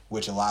for,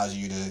 which allows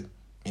you to,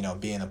 you know,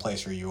 be in the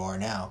place where you are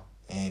now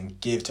and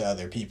give to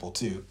other people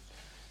too.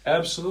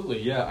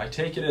 Absolutely, yeah. I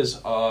take it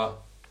as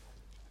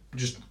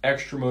just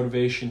extra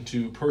motivation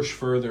to push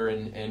further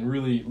and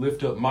really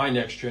lift up my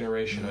next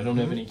generation. I don't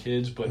have any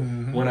kids, but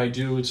when I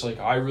do, it's like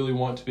I really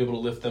want to be able to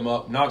lift them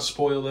up, not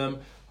spoil them.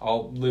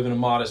 I'll live in a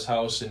modest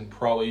house and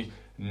probably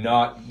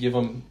not give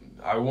them,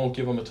 I won't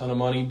give them a ton of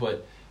money,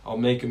 but I'll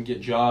make them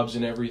get jobs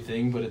and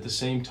everything. But at the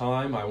same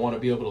time, I want to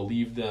be able to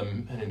leave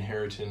them an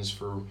inheritance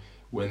for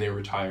when they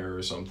retire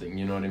or something,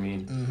 you know what I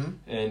mean?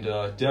 And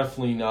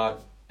definitely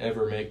not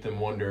ever make them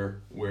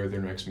wonder where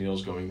their next meal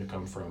is going to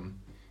come from.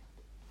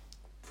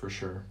 For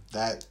sure.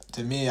 That,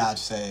 to me, I'd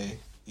say,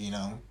 you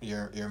know,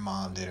 your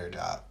mom did her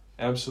job.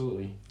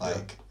 Absolutely.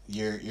 Like,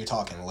 you're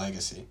talking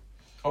legacy.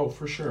 Oh,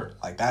 for sure.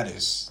 Like, that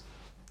is,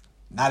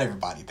 not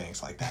everybody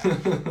thinks like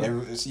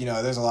that. You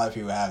know, there's a lot of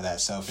people who have that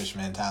selfish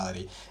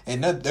mentality.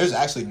 And there's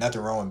actually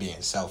nothing wrong with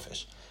being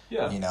selfish.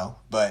 Yeah. You know,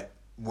 but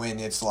when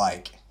it's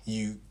like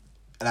you,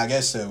 and I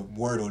guess the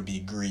word would be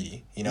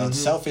greedy. You know,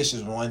 selfish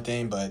is one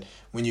thing, but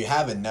when you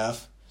have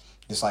enough,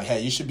 it's like,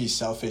 hey, you should be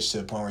selfish to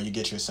the point where you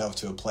get yourself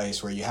to a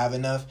place where you have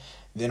enough.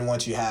 Then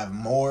once you have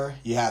more,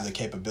 you have the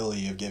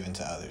capability of giving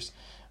to others.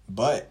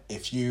 But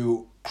if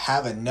you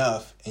have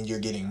enough and you're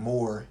getting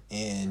more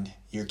and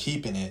you're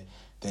keeping it,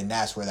 then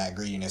that's where that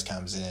greediness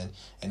comes in.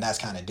 And that's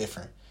kind of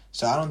different.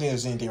 So I don't think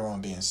there's anything wrong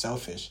with being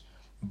selfish.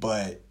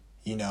 But,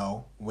 you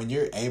know, when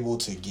you're able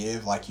to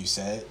give, like you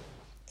said,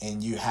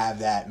 and you have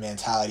that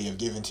mentality of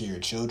giving to your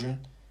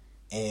children,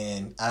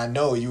 And I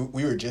know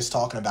we were just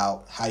talking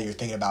about how you're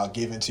thinking about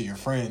giving to your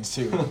friends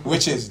too,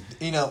 which is,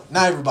 not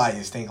everybody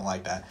is thinking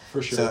like that.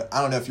 For sure. So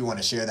I don't know if you want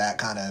to share that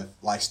kind of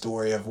like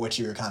story of what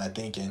you were kind of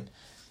thinking.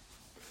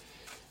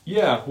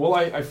 Yeah, well,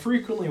 I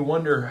frequently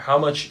wonder how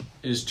much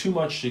is too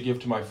much to give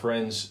to my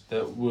friends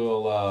that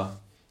will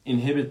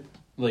inhibit,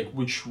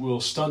 which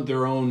will stunt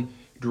their own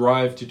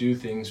drive to do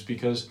things,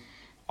 because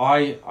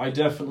I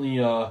definitely,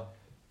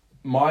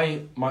 my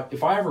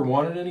if I ever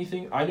wanted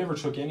anything, I never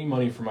took any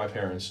money from my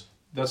parents.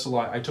 That's a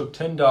lie. I took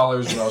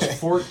 $10 when I was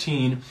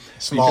 14.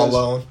 Small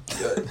loan.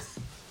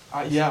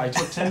 I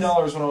took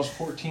 $10 when I was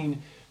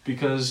 14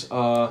 because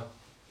I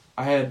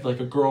had like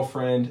a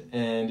girlfriend,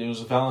 and it was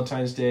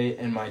Valentine's Day,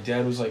 and my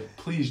dad was like,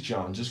 "Please,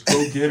 John, just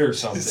go get her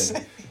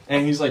something."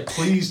 And he's like,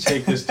 "Please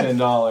take this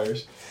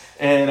 $10."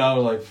 And I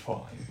was like,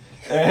 "Fine."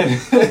 And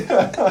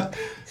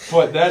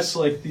but that's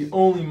like the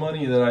only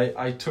money that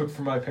I took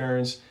from my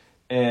parents.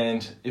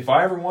 And if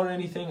I ever wanted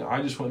anything,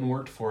 I just went and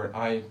worked for it.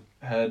 I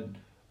had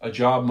a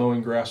job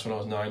mowing grass when I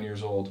was 9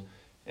 years old,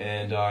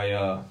 and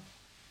I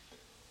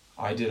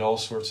did all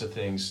sorts of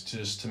things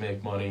just to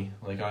make money.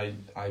 Like I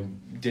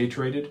day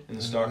traded in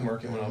the stock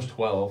market when I was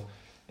 12,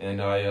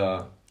 and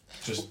I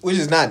just... Which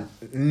is not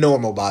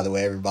normal, by the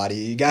way, everybody.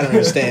 You got to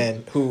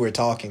understand who we're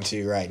talking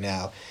to right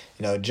now.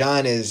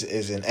 John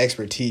is an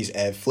expertise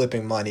at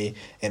flipping money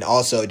and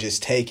also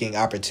just taking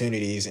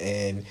opportunities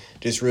and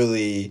just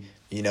really,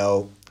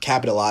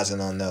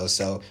 capitalizing on those.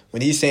 So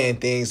when he's saying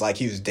things like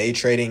he was day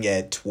trading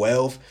at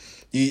 12,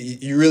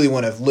 you really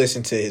want to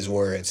listen to his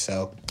words.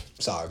 So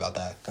sorry about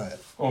that. Go ahead.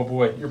 Oh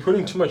boy, you're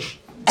putting too much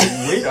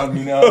weight on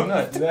me now. I'm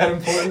not that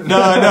important.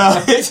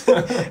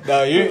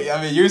 No.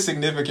 You're a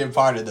significant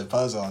part of the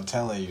puzzle. I'm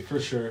telling you. For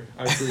sure,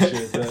 I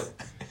appreciate that.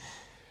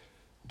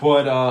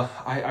 But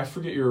I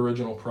forget your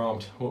original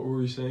prompt. What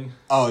were you saying?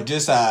 Oh,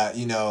 just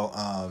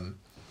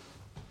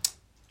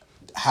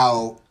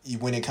how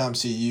when it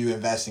comes to you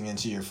investing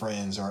into your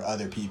friends or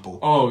other people.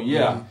 Oh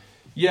yeah,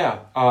 yeah.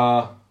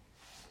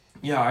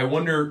 I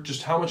wonder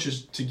just how much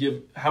is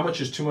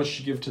too much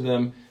to give to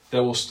them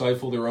that will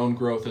stifle their own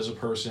growth as a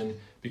person,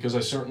 because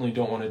I certainly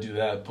don't want to do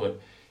that. But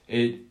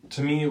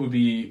to me, it would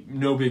be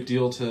no big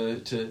deal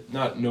to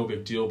not no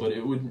big deal, but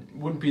it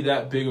wouldn't be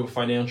that big of a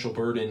financial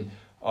burden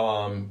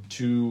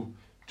to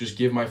just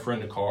give my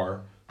friend a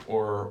car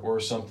or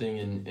something,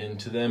 and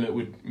to them it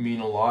would mean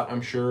a lot,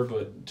 I'm sure,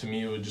 but to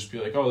me it would just be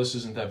like, oh, this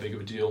isn't that big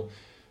of a deal.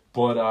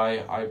 But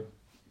I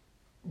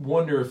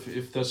wonder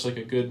if that's like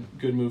a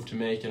good move to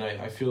make, and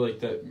I feel like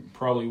that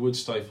probably would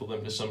stifle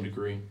them to some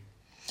degree.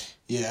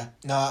 Yeah,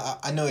 no,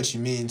 I know what you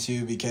mean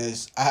too,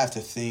 because I have to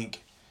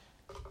think,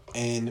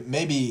 and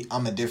maybe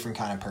I'm a different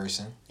kind of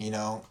person,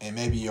 and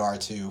maybe you are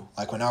too.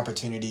 Like when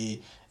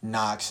opportunity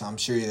knocks, I'm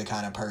sure you're the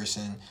kind of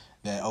person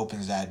that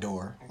opens that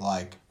door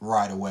like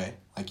right away.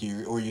 Like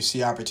you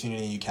see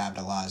opportunity, you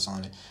capitalize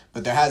on it.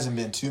 But there hasn't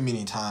been too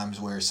many times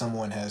where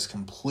someone has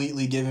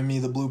completely given me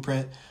the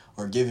blueprint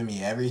or given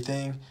me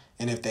everything.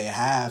 And if they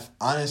have,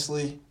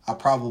 honestly, I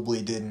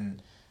probably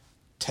didn't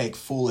take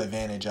full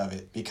advantage of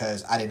it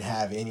because I didn't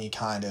have any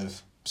kind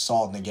of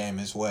salt in the game,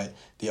 is what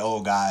the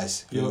old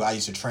guys who I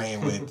used to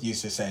train with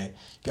used to say.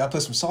 You gotta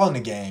put some salt in the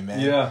game,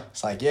 man. Yeah.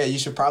 It's like, you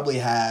should probably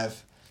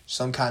have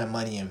some kind of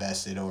money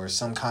invested or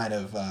some kind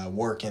of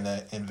work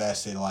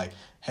invested. Like,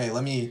 hey,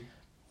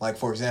 like,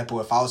 for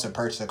example, if I was to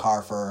purchase a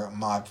car for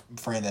my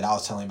friend that I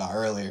was telling about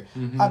earlier,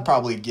 I'd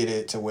probably get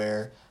it to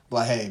where,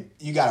 like, hey,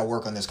 you got to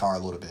work on this car a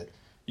little bit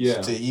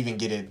to even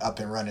get it up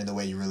and running the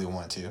way you really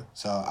want to.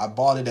 So I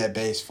bought it at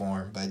base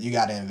form, but you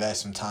got to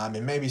invest some time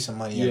and maybe some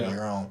money of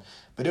your own.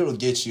 But it'll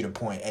get you to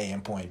point A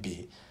and point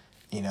B,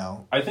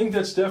 I think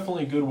that's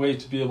definitely a good way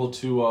to be able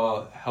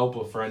to help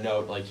a friend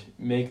out, like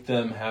make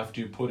them have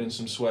to put in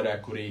some sweat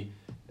equity,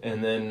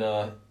 and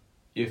then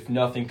if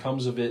nothing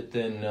comes of it,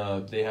 then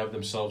they have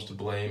themselves to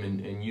blame,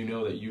 and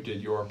that you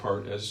did your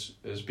part as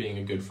being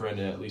a good friend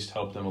and at least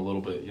help them a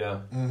little bit, yeah.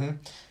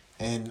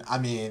 And I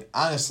mean,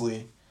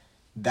 honestly,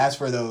 that's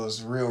where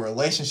those real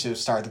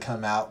relationships start to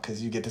come out,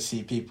 because you get to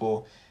see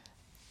people,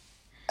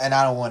 and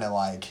I don't want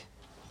to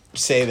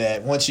say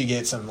that once you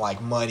get some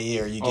money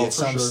or you get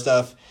some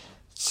stuff,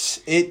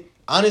 it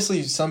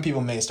honestly, some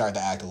people may start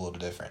to act a little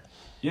different.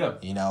 Yeah.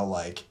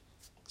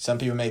 Some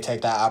people may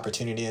take that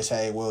opportunity and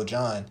say, well,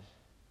 John,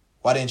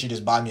 why didn't you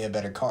just buy me a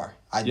better car?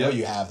 I know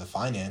you have the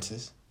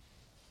finances.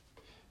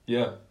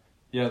 Yeah.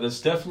 Yeah,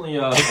 that's definitely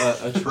a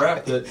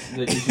trap that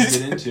you can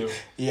get into.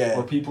 Yeah.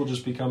 Or people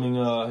just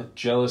becoming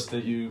jealous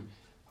that you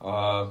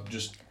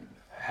just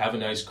have a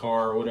nice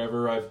car or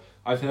whatever.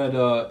 I've had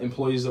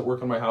employees that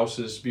work on my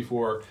houses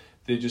before.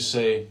 They just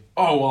say,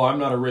 oh, well, I'm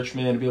not a rich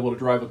man to be able to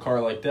drive a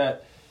car like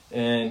that.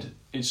 And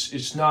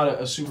it's not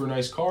a super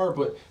nice car,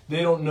 but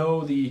they don't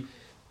know the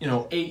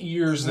 8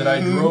 years that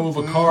I drove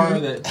a car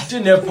that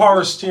didn't have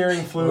power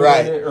steering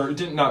fluid in it, or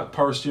not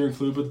power steering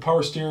fluid, but the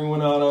power steering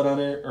went out on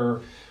it,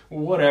 or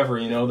whatever,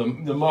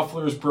 the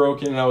muffler is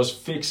broken and I was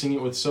fixing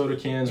it with soda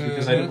cans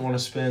because I didn't want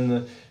to spend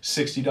the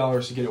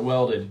 $60 to get it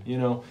welded,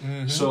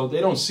 So they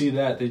don't see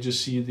that. They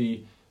just see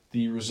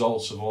the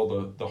results of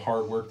all the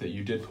hard work that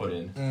you did put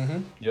in.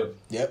 Mm-hmm.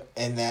 Yep.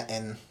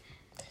 And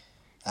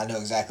I know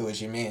exactly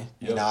what you mean.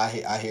 Yep. You know,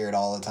 I hear it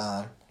all the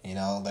time. You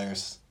know,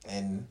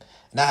 and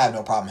I have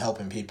no problem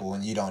helping people,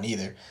 and you don't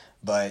either.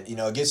 But, you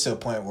know, it gets to a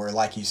point where,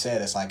 like you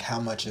said, it's like, how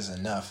much is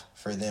enough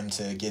for them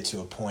to get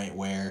to a point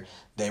where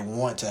they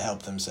want to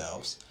help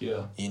themselves?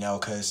 Yeah. You know,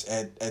 because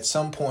at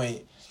some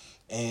point,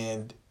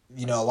 and,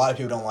 you know, a lot of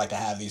people don't like to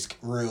have these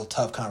real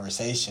tough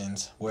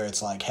conversations where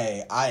it's like,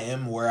 hey, I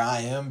am where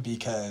I am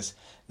because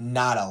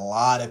not a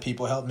lot of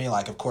people helped me.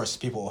 Like, of course,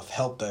 people have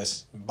helped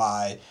us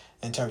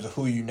in terms of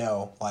who you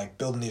know, like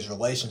building these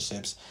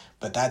relationships.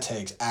 But that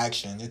takes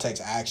action. It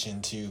takes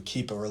action to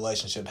keep a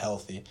relationship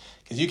healthy,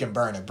 because you can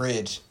burn a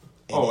bridge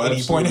at any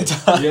absolutely. point in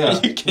time. Yeah.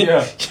 You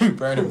can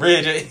burn a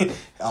bridge.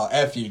 Oh,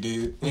 F you,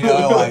 dude. You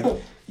know,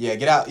 like, yeah,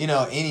 get out. You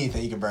know,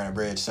 anything, you can burn a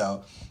bridge.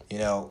 So, you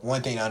know,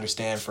 one thing to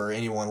understand for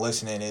anyone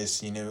listening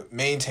is, you know,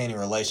 maintaining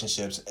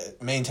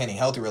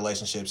healthy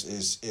relationships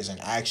is an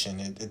action.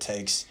 It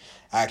takes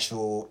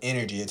actual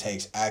energy. It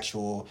takes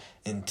actual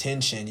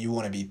intention. You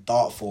want to be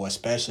thoughtful,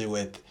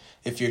 especially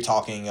if you're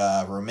talking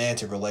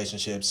romantic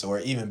relationships or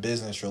even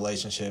business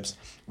relationships,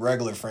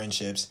 regular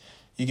friendships.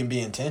 You can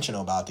be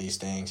intentional about these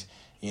things.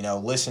 You know,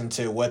 listen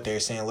to what they're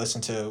saying,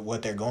 listen to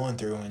what they're going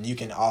through, and you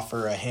can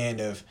offer a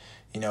hand of,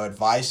 you know,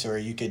 advice, or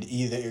you could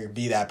either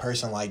be that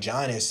person like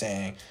John is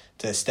saying,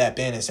 to step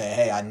in and say,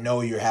 hey, I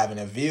know you're having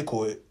a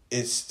vehicle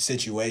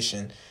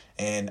situation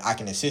and I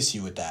can assist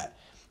you with that.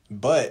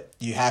 But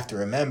you have to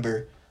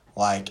remember,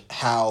 like,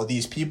 how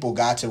these people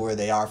got to where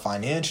they are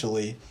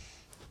financially.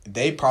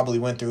 They probably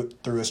went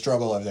through a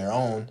struggle of their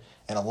own,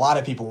 and a lot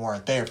of people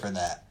weren't there for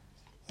that.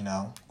 You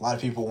know, a lot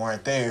of people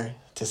weren't there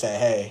to say,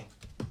 hey,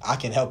 I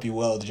can help you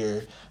weld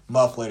your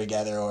muffler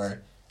together,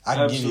 or I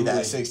can give you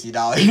that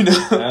 $60, you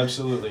know?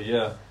 Absolutely,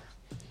 yeah.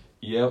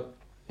 Yep.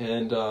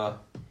 And,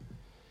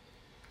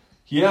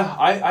 yeah,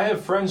 I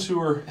have friends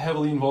who are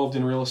heavily involved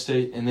in real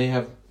estate, and they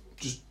have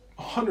just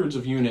hundreds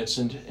of units,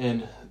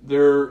 and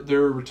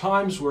there were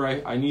times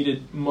where I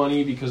needed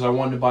money because I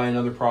wanted to buy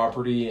another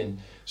property, and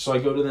so I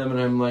go to them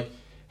and I'm like,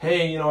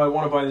 hey, you know, I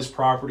want to buy this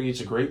property.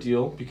 It's a great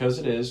deal, because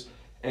it is.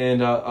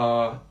 And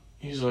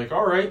he's like,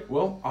 all right,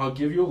 well, I'll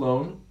give you a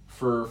loan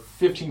for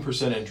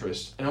 15%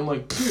 interest. And I'm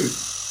like, dude,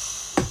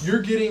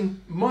 you're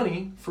getting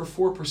money for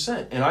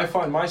 4%. And I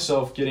find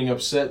myself getting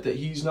upset that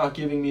he's not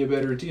giving me a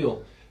better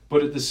deal.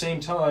 But at the same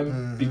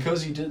time,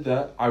 because he did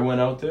that, I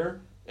went out there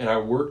and I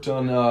worked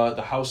on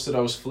the house that I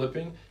was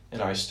flipping,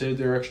 and I stayed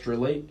there extra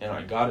late, and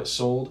I got it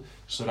sold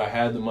so that I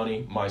had the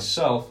money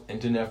myself and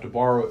didn't have to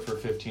borrow it for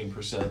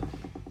 15%.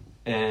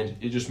 And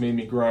it just made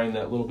me grind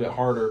that little bit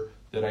harder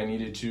that I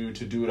needed to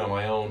do it on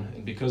my own.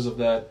 And because of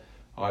that,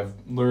 I've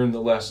learned the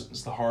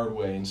lessons the hard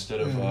way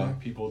instead of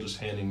people just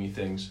handing me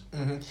things.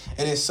 Mm-hmm.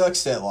 And it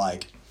sucks that,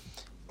 like,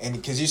 and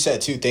because you said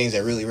two things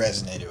that really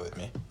resonated with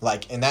me.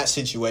 Like, in that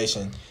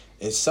situation,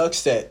 it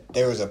sucks that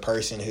there was a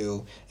person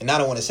who, and I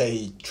don't want to say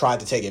he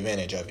tried to take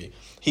advantage of you.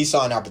 He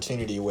saw an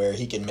opportunity where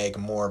he can make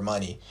more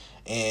money.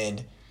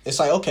 And it's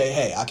like, okay,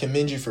 hey, I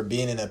commend you for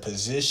being in a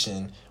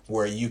position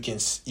where you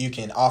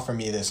can offer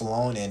me this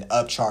loan and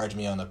upcharge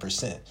me on the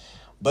percent.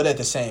 But at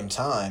the same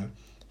time,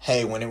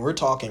 hey, when we're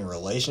talking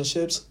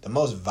relationships, the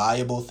most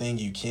valuable thing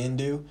you can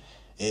do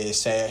is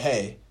say,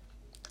 hey,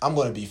 I'm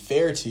going to be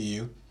fair to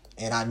you,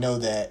 and I know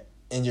that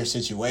in your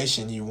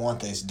situation you want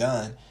this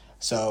done,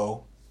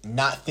 so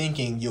not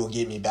thinking you'll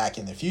get me back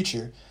in the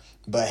future,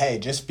 but hey,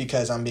 just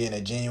because I'm being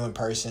a genuine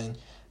person,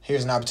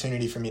 here's an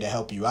opportunity for me to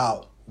help you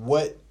out.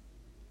 What,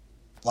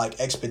 like,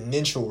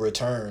 exponential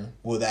return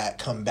will that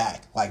come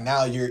back? Like,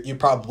 now you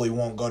probably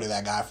won't go to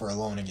that guy for a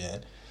loan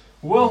again.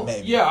 Well,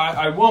 maybe. Yeah,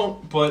 I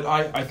won't, but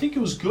I think it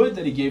was good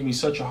that he gave me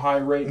such a high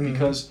rate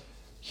because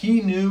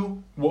he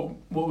knew what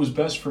was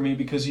best for me,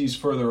 because he's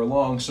further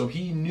along. So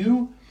he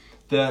knew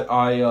that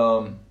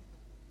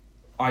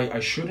I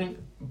shouldn't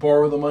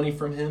borrow the money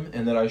from him,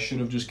 and that I should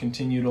have just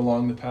continued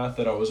along the path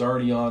that I was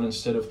already on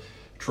instead of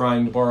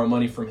trying to borrow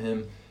money from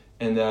him,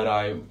 and that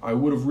I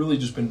would have really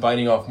just been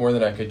biting off more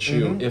than I could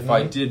chew if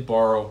I did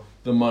borrow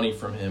the money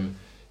from him,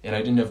 and I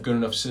didn't have good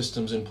enough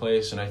systems in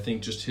place. And I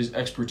think just his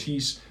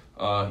expertise,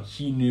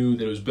 he knew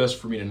that it was best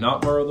for me to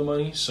not borrow the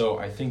money. So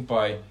I think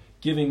by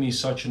giving me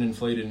such an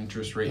inflated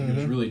interest rate, he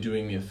was really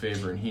doing me a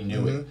favor, and he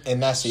knew it.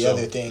 And that's the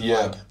other thing,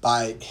 like,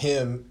 by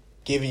him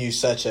giving you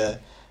such a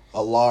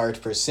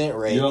large percent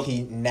rate,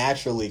 he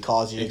naturally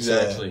caused you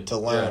to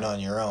learn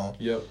on your own.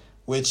 Yep.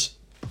 Which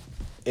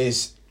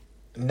is,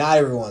 not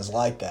everyone's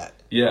like that.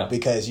 Yeah.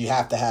 Because you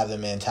have to have the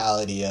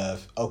mentality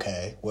of,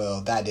 okay,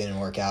 well, that didn't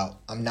work out,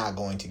 I'm not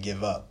going to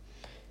give up.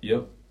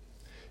 Yep.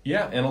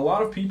 Yeah, and a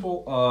lot of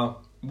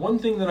people, one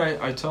thing that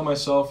I tell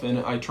myself and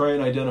I try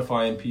and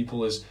identify in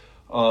people is,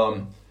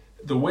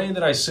 the way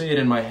that I say it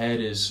in my head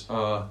is,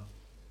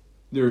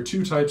 there are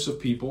two types of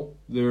people.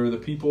 There are the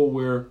people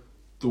where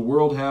the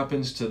world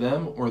happens to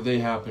them or they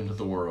happen to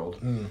the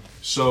world.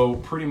 So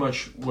pretty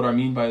much what I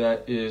mean by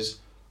that is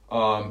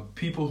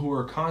people who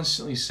are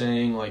constantly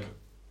saying, like,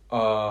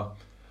 oh,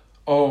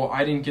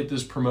 I didn't get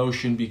this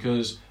promotion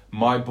because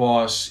my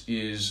boss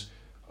is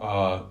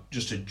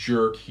just a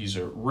jerk. He's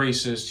a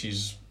racist.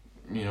 He's,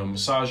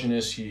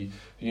 misogynist.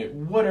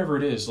 Whatever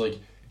it is, like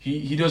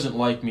he doesn't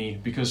like me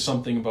because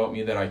something about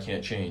me that I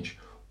can't change.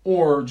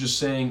 Or just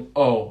saying,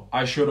 oh,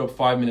 I showed up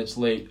 5 minutes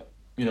late,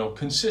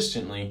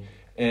 consistently,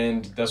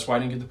 and that's why I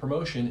didn't get the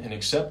promotion, and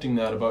accepting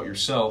that about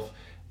yourself,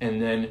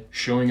 and then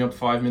showing up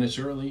 5 minutes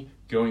early,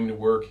 going to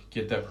work,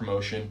 get that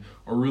promotion,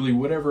 or really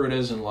whatever it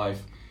is in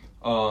life.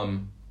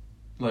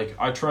 Like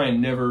I try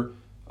and never,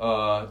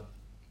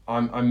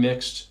 I'm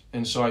mixed,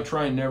 and so I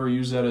try and never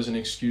use that as an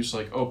excuse.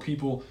 Like, oh,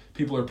 people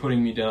are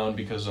putting me down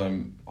because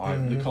I'm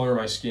the color of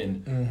my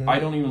skin. Mm-hmm. I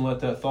don't even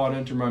let that thought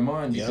enter my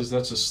mind because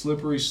that's a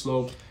slippery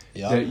slope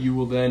that you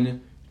will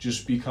then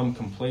just become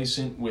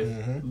complacent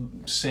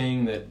with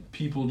saying that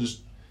people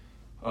just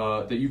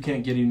that you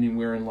can't get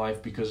anywhere in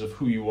life because of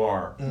who you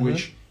are.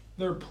 Which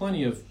there are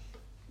plenty of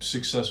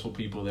successful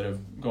people that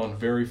have gone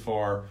very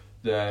far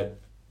that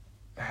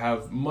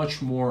have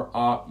much more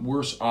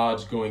worse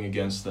odds going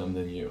against them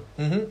than you.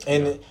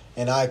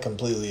 And I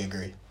completely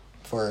agree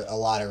for a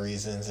lot of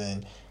reasons,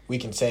 and we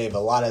can save a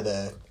lot of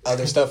the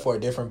other stuff for a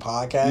different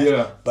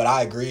podcast. But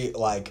I agree,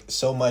 like,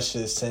 so much to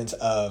the sense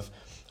of,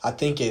 I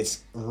think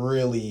it's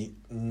really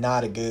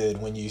not a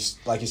good when you,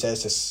 like you said,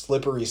 it's a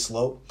slippery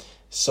slope,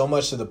 so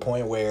much to the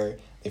point where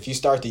if you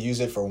start to use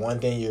it for one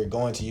thing, you're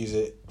going to use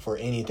it for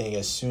anything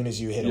as soon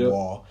as you hit a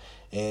wall.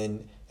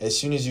 And as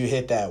soon as you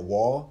hit that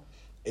wall,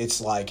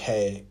 it's like,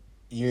 hey,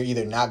 you're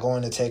either not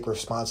going to take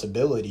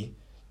responsibility,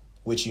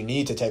 which you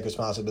need to take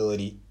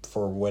responsibility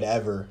for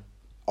whatever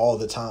all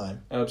the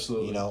time.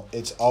 Absolutely.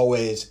 It's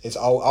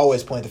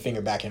always point the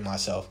finger back at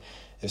myself.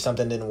 If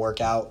something didn't work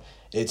out,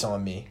 it's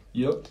on me.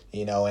 Yep.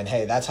 And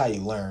hey, that's how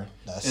you learn.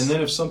 And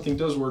then if something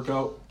does work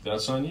out,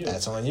 that's on you.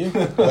 That's on you.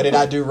 What did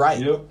I do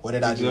right? What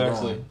did I do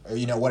wrong?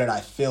 Or, what did I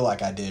feel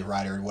like I did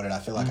right, or what did I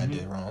feel like I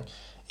did wrong?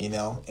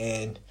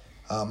 And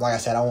like I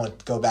said, I want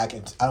to go back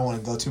and I don't want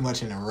to go too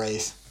much into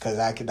race because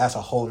that's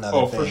a whole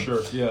nother thing. Oh, for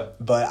sure, yeah.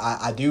 But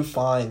I do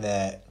find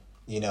that,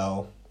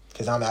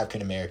 because I'm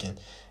African American,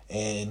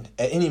 and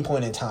at any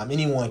point in time,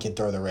 anyone can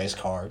throw the race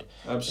card.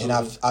 Absolutely.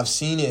 And I've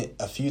seen it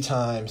a few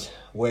times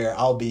where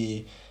I'll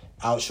be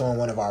out showing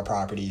one of our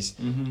properties,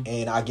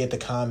 and I get the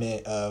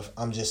comment of,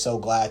 I'm just so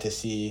glad to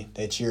see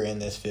that you're in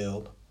this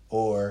field,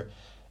 or,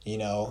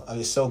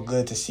 it's so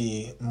good to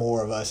see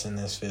more of us in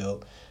this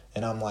field.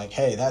 And I'm like,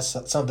 hey, that's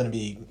something to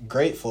be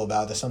grateful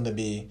about. That's something to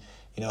be,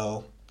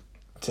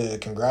 to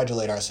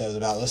congratulate ourselves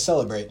about. Let's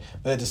celebrate.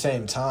 But at the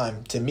same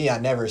time, to me, I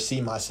never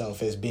see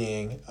myself as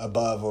being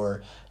above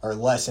or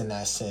less in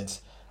that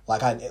sense.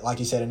 Like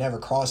you said, it never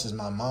crosses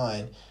my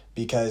mind,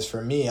 because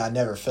for me, I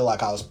never feel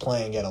like I was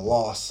playing at a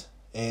loss.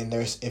 And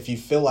if you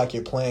feel like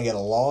you're playing at a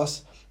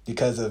loss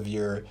because of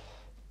your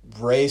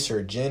race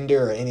or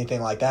gender or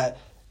anything like that,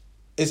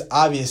 it's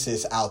obvious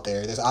it's out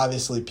there. There's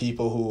obviously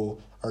people who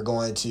are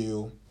going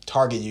to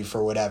target you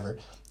for whatever.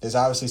 There's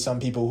obviously some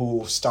people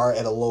who start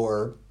at a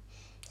lower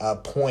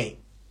point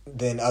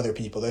than other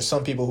people. There's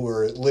some people who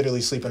are literally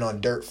sleeping on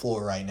dirt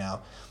floor right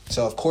now.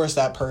 So of course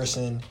that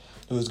person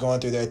who is going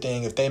through their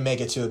thing, if they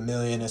make it to 1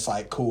 million, it's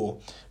like,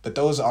 cool. But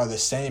those are the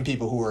same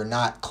people who are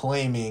not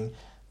claiming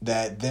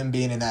that them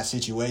being in that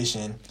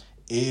situation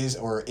is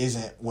or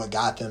isn't what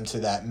got them to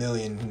that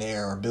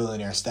millionaire or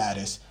billionaire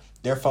status.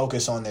 They're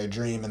focused on their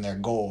dream and their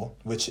goal,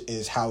 which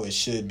is how it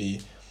should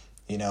be,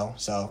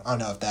 So I don't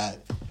know if that.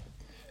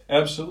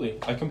 Absolutely,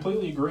 I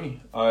completely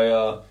agree.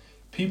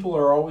 People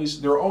are always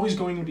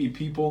going to be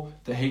people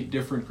that hate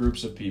different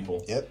groups of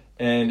people. Yep.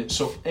 And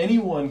so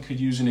anyone could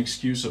use an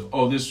excuse of,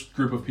 oh, this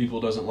group of people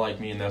doesn't like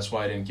me, and that's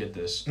why I didn't get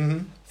this.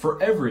 For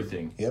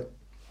everything. Yep.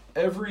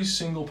 Every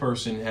single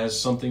person has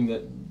something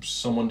that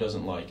someone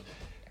doesn't like.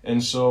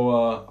 And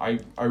so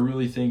I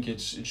really think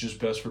it's just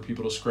best for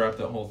people to scrap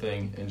that whole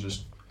thing and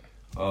just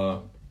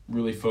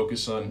really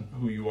focus on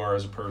who you are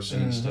as a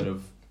person instead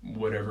of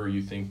whatever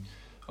you think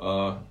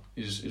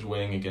is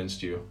weighing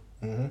against you.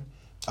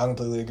 I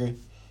completely agree.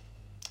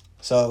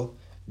 So,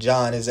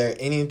 John, is there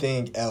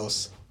anything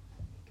else,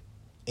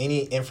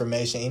 any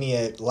information,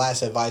 any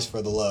last advice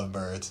for the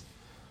lovebirds?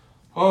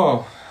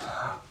 Oh,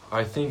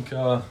 I think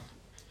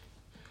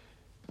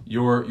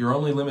your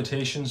only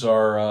limitations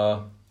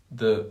are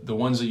the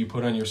ones that you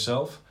put on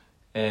yourself,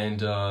 and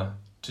to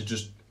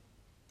just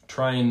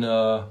try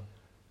and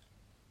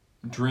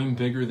dream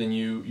bigger than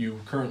you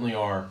currently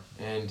are,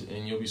 and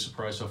you'll be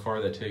surprised how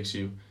far that takes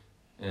you.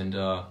 And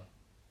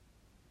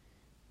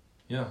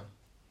yeah.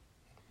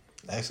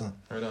 Excellent.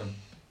 Right on.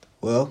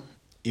 Well,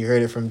 you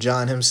heard it from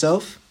John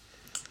himself.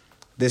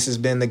 This has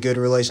been the Good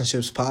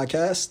Relationships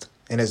Podcast.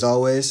 And as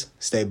always,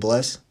 stay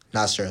blessed,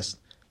 not stressed.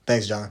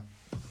 Thanks, John.